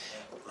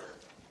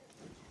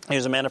 He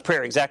was a man of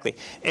prayer, exactly.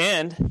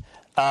 And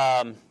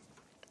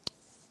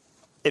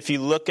if you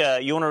look,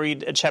 you want to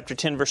read chapter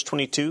 10, verse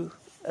 22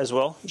 as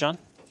well, John?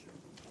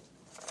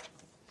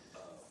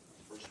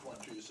 Verse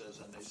 22 says,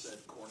 "And they said,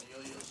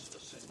 Cornelius, a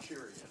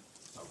centurion,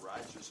 a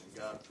righteous and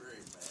God-fearing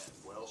man,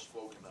 well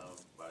spoken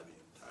of by the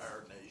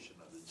entire nation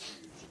of the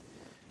Jews,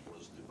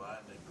 was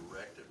divinely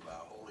directed by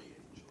a holy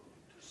angel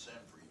to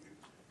send for you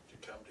to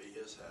come to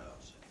his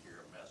house and hear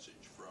a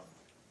message from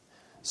you."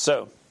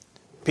 So,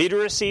 Peter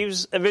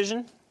receives a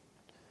vision.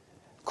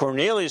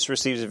 Cornelius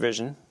receives a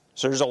vision.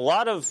 So there's a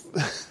lot of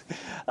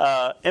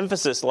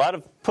emphasis, a lot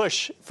of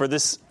push for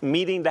this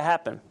meeting to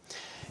happen.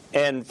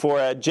 And for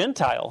a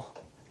Gentile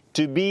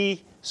to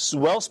be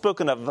well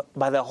spoken of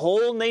by the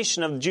whole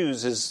nation of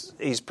Jews,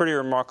 he's a pretty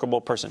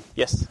remarkable person.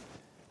 Yes? So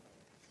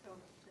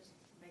just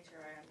make sure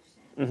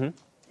I understand.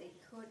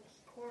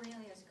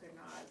 Cornelius could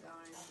not have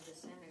gone into the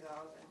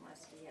synagogue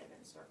unless he had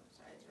been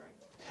circumcised,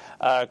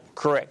 right?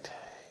 Correct.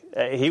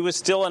 He was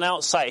still an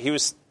outsider. He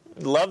was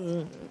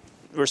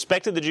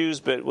respected the Jews,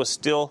 but was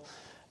still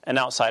an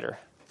outsider.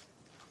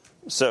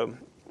 So,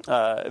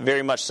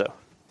 very much so.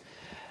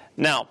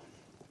 Now,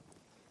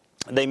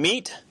 they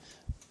meet,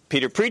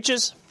 Peter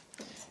preaches,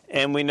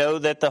 and we know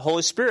that the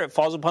Holy Spirit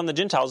falls upon the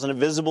Gentiles in a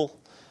visible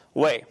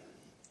way.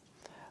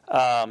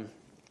 And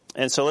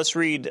so let's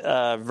read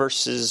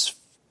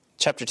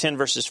chapter 10,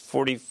 verses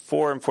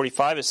 44 and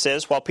 45. It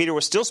says, while Peter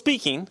was still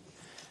speaking,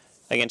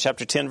 again,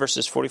 chapter 10,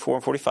 verses 44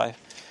 and 45,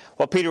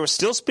 while Peter was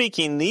still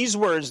speaking these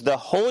words, the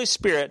Holy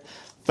Spirit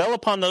fell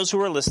upon those who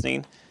were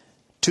listening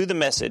to the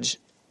message,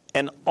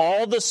 and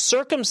all the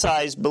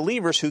circumcised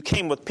believers who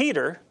came with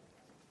Peter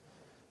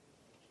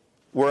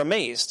were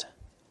amazed,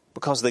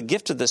 because the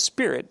gift of the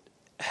Spirit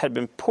had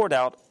been poured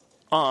out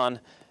on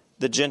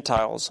the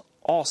Gentiles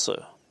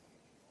also.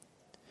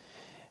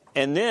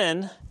 And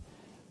then,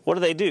 what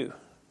do?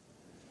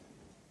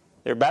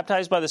 They're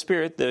baptized by the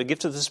Spirit. The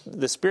gift of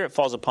the Spirit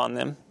falls upon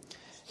them.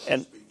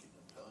 And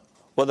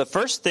well, the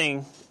first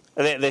thing,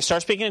 they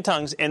start speaking in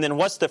tongues, and then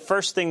what's the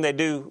first thing they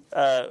do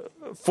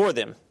for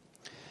them?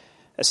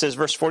 It says,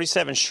 verse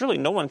 47, surely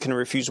no one can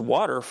refuse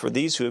water for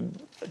these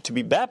to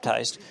be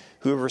baptized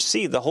who have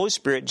received the Holy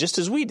Spirit just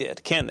as we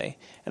did, can they?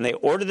 And they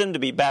ordered them to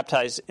be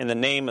baptized in the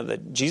name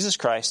of Jesus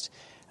Christ,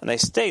 and they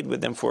stayed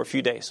with them for a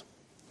few days.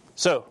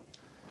 So,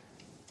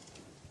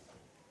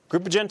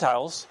 group of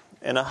Gentiles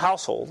in a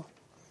household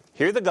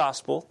hear the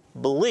gospel,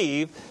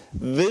 believe,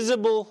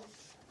 visible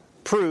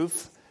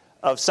proof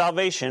of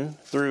salvation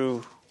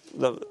through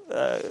the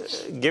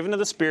giving of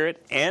the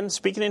Spirit and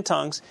speaking in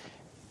tongues,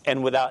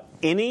 and without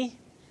any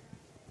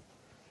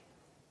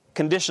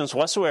conditions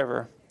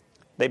whatsoever,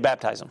 they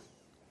baptize them.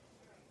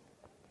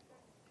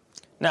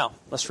 Now,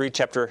 let's read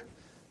chapter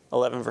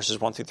 11, verses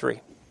 1 through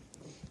 3.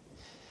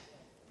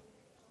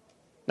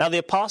 Now the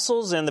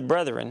apostles and the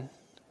brethren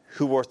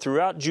who were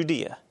throughout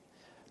Judea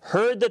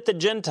heard that the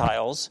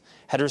Gentiles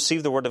had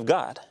received the word of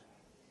God.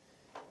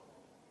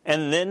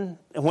 And then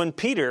when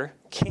Peter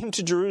came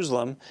to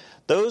Jerusalem,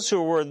 those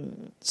who were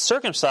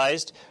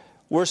circumcised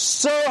were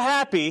so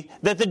happy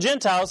that the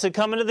Gentiles had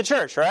come into the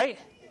church, right?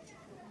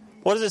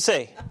 What does it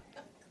say?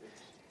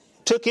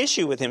 Took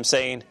issue with him,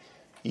 saying,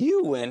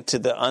 you went to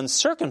the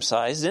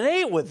uncircumcised and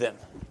ate with them.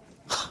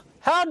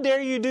 How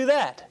dare you do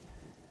that?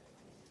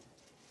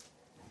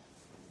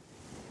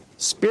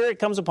 Spirit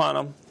comes upon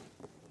them,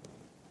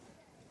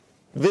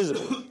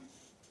 visible,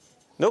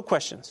 no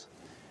questions.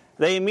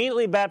 They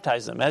immediately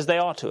baptize them, as they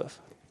ought to have.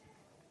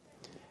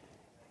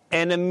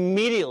 And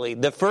immediately,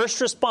 the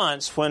first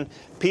response when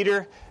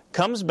Peter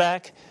comes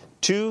back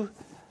to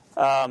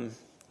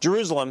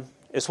Jerusalem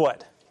is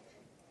what?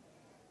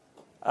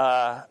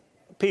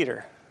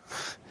 Peter,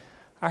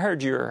 I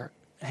heard you're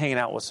hanging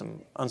out with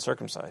some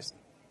uncircumcised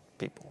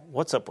people.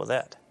 What's up with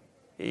that?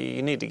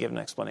 You need to give an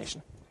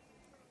explanation.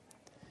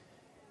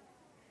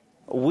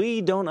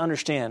 We don't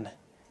understand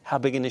how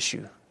big an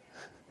issue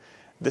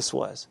this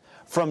was.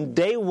 From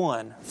day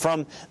one,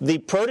 from the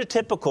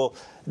prototypical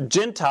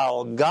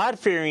Gentile,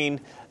 God-fearing,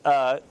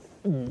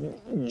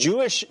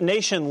 Jewish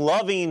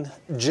nation-loving,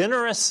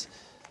 generous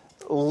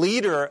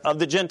leader of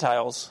the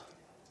Gentiles,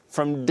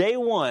 from day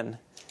one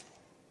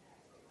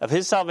of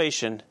his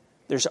salvation,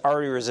 there's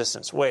already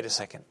resistance. Wait a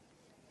second.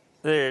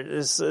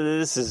 This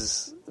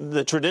is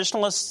the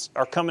traditionalists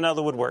are coming out of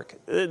the woodwork.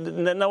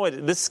 No,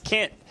 wait, this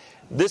can't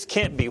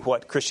be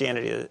what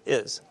Christianity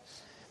is.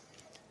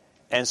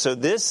 And so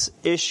this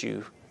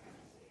issue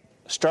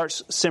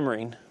starts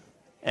simmering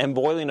and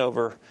boiling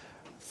over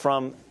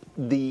from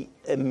the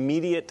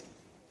immediate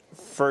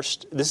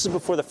first. This is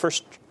before the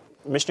first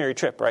missionary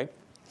trip, right?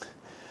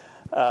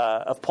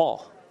 Of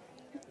Paul.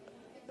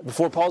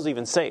 Before Paul's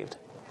even saved,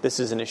 this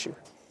is an issue.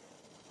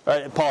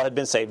 Right? Paul had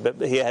been saved, but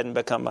he hadn't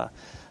become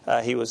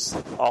he was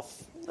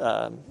off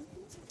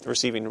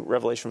receiving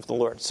revelation from the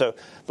Lord. So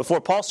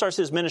before Paul starts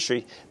his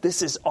ministry,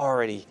 this is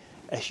already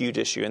a huge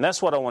issue. And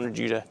that's what I wanted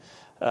you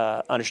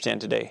to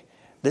understand today.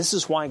 This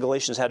is why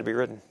Galatians had to be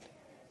written.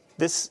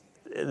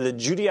 The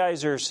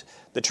Judaizers,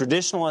 the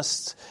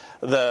traditionalists,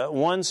 the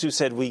ones who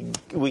said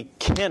we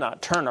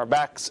cannot turn our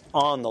backs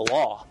on the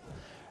law.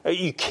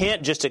 You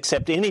can't just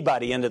accept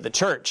anybody into the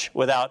church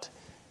without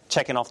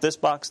checking off this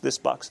box,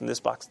 and this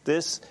box.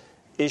 This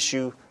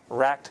issue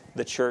racked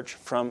the church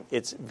from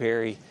its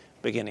very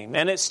beginning.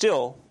 And it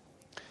still,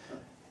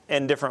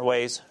 in different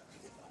ways,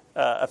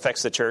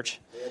 affects the church.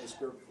 They had the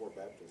Spirit before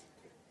baptism.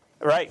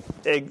 Right.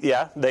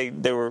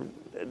 They were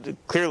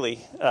clearly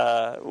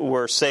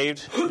were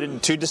saved.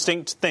 Two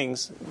distinct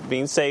things,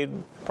 being saved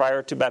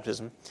prior to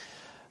baptism.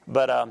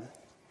 But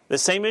the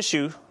same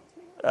issue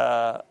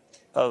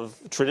of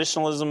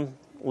traditionalism,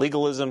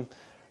 legalism,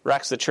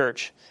 racks the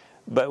church.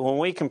 But when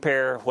we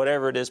compare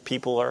whatever it is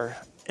people are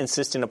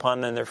insisting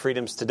upon in their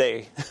freedoms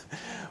today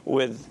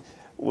with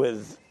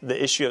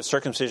the issue of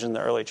circumcision in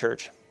the early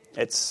church,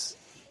 it's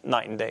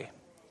night and day.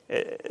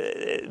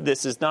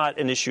 This is not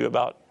an issue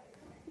about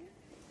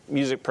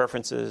music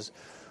preferences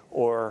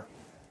or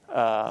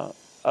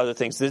other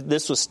things.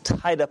 This was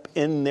tied up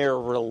in their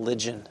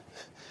religion.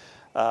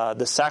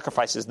 The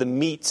sacrifices, the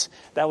meats,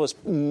 that was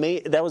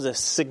a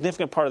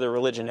significant part of their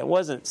religion. It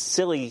wasn't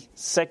silly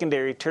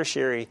secondary,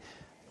 tertiary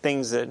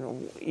things that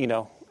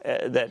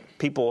that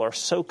people are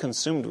so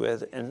consumed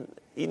with and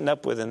eaten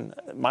up with. And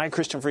my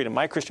Christian freedom.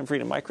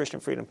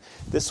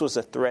 This was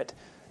a threat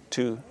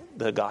to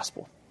the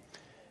gospel.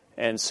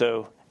 And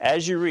so,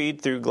 as you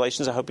read through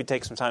Galatians, I hope you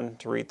take some time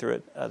to read through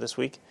it this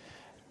week.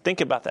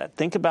 Think about that.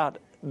 Think about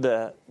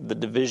the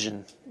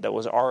division that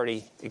was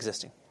already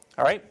existing.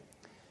 All right?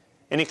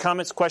 Any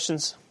comments,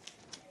 questions?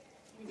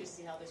 You can just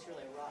see how this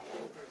really wrought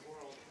in the third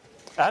world.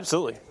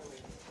 Absolutely.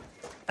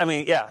 I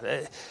mean,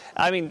 yeah.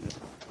 I mean,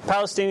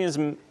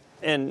 Palestinians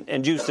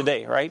and Jews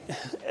today, right?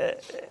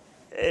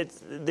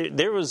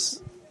 There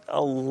was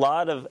a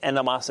lot of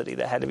animosity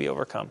that had to be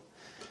overcome.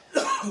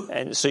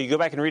 And so you go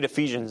back and read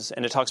Ephesians,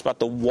 and it talks about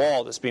the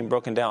wall that's being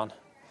broken down.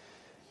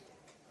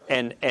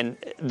 And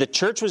the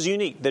church was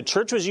unique. The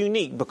church was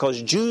unique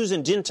because Jews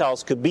and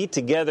Gentiles could be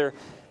together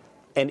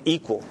and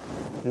equal.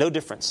 No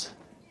difference.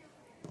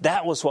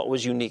 That was what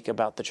was unique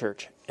about the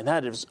church. And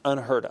that is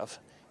unheard of.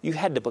 You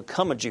had to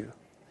become a Jew.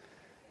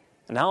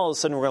 And now all of a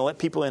sudden we're going to let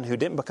people in who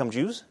didn't become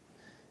Jews?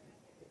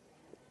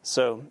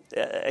 So,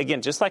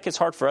 again, just like it's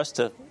hard for us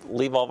to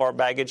leave all of our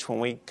baggage when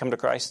we come to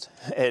Christ,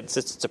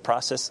 it's a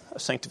process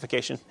of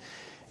sanctification.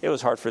 It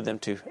was hard for them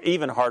too.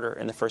 Even harder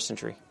in the first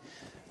century,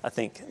 I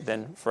think,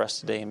 than for us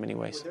today in many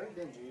ways. Were there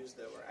been Jews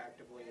that were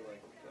actively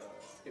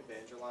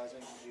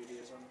evangelizing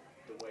Judaism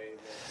the way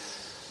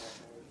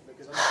that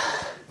because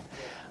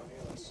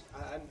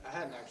I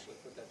hadn't actually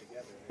put that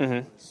together. Mm-hmm.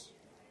 It was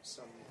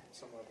some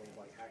level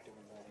of active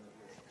involvement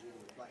with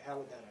Judaism. How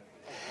would that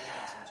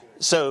have into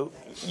it? So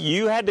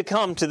you had to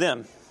come to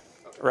them,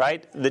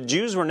 right? The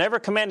Jews were never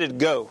commanded to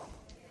go.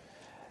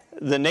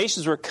 The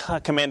nations were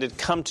commanded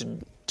come to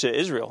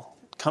Israel,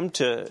 come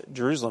to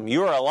Jerusalem.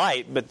 You are a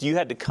light, but you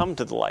had to come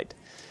to the light.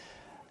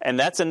 And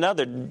that's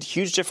another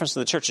huge difference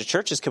in the church. The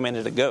church is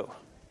commanded to go.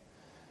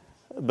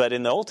 But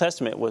in the Old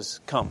Testament it was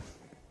come.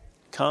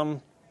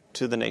 Come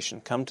to the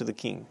nation. Come to the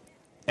king.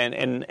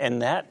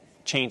 And that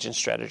change in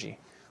strategy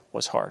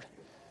was hard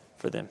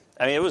for them.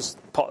 I mean, it was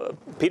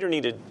Peter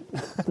needed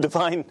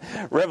divine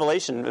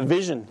revelation,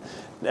 vision,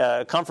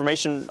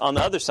 confirmation on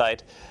the other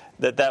side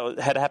that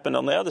had happened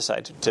on the other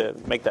side to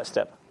make that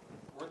step.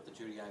 Weren't the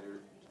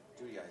Judaizers?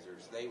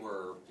 They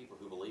were people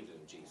who believed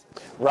in Jesus.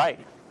 Right.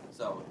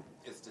 So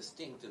it's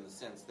distinct in the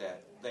sense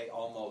that they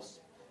almost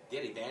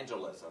did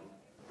evangelism,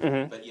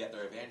 but yet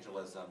their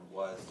evangelism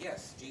was,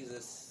 yes,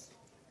 Jesus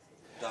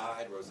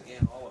died, rose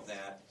again, all of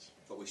that,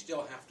 but we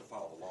still have to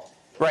follow the law.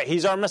 Right,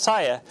 he's our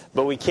Messiah,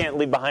 but we can't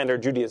leave behind our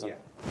Judaism. Yeah.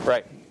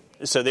 Right.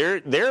 So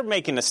they're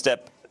making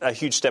a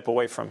huge step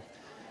away from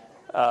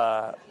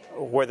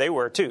where they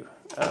were too,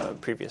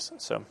 previous.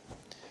 So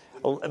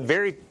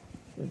very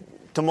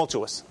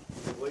tumultuous.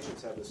 Did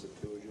Galatians have the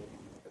Septuagint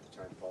at the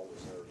time Paul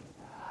was there?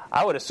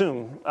 I would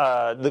assume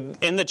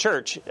in the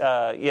church,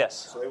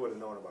 yes. So they would have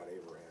known about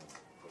Abraham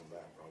from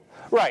that,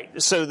 probably.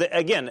 Right. So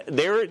again,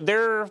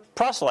 they're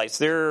proselytes.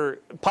 They're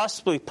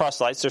possibly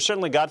proselytes. They're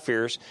certainly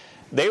God-fearers.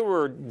 They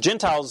were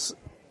Gentiles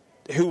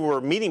who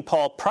were meeting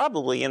Paul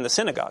probably in the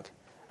synagogue.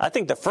 I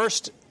think the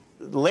first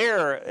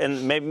layer,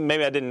 and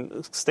maybe I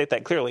didn't state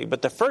that clearly,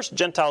 but the first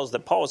Gentiles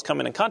that Paul was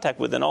coming in contact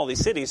with in all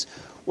these cities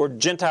were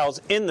Gentiles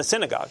in the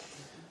synagogue.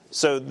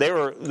 So they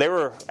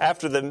were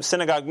after the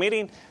synagogue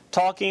meeting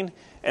talking,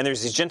 and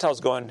there's these Gentiles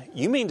going,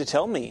 "You mean to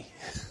tell me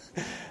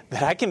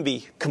that I can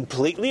be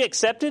completely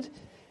accepted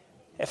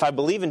if I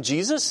believe in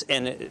Jesus?"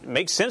 And it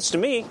makes sense to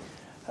me.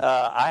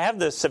 I have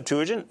the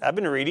Septuagint. I've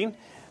been reading.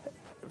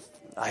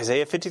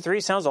 Isaiah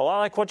 53 sounds a lot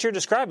like what you're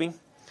describing.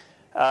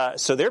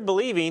 So they're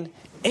believing,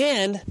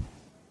 and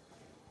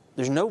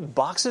there's no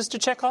boxes to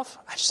check off.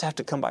 I just have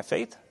to come by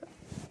faith.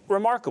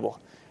 Remarkable.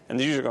 And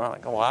the Jews are going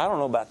like, "Well, I don't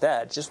know about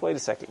that. Just wait a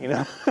second, you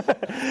know."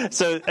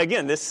 So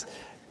again, this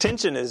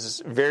tension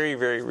is very,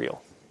 very real.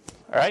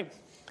 All right?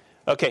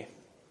 Okay.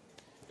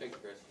 Thank you,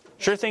 Chris.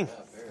 Sure thing.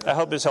 I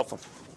hope it's helpful.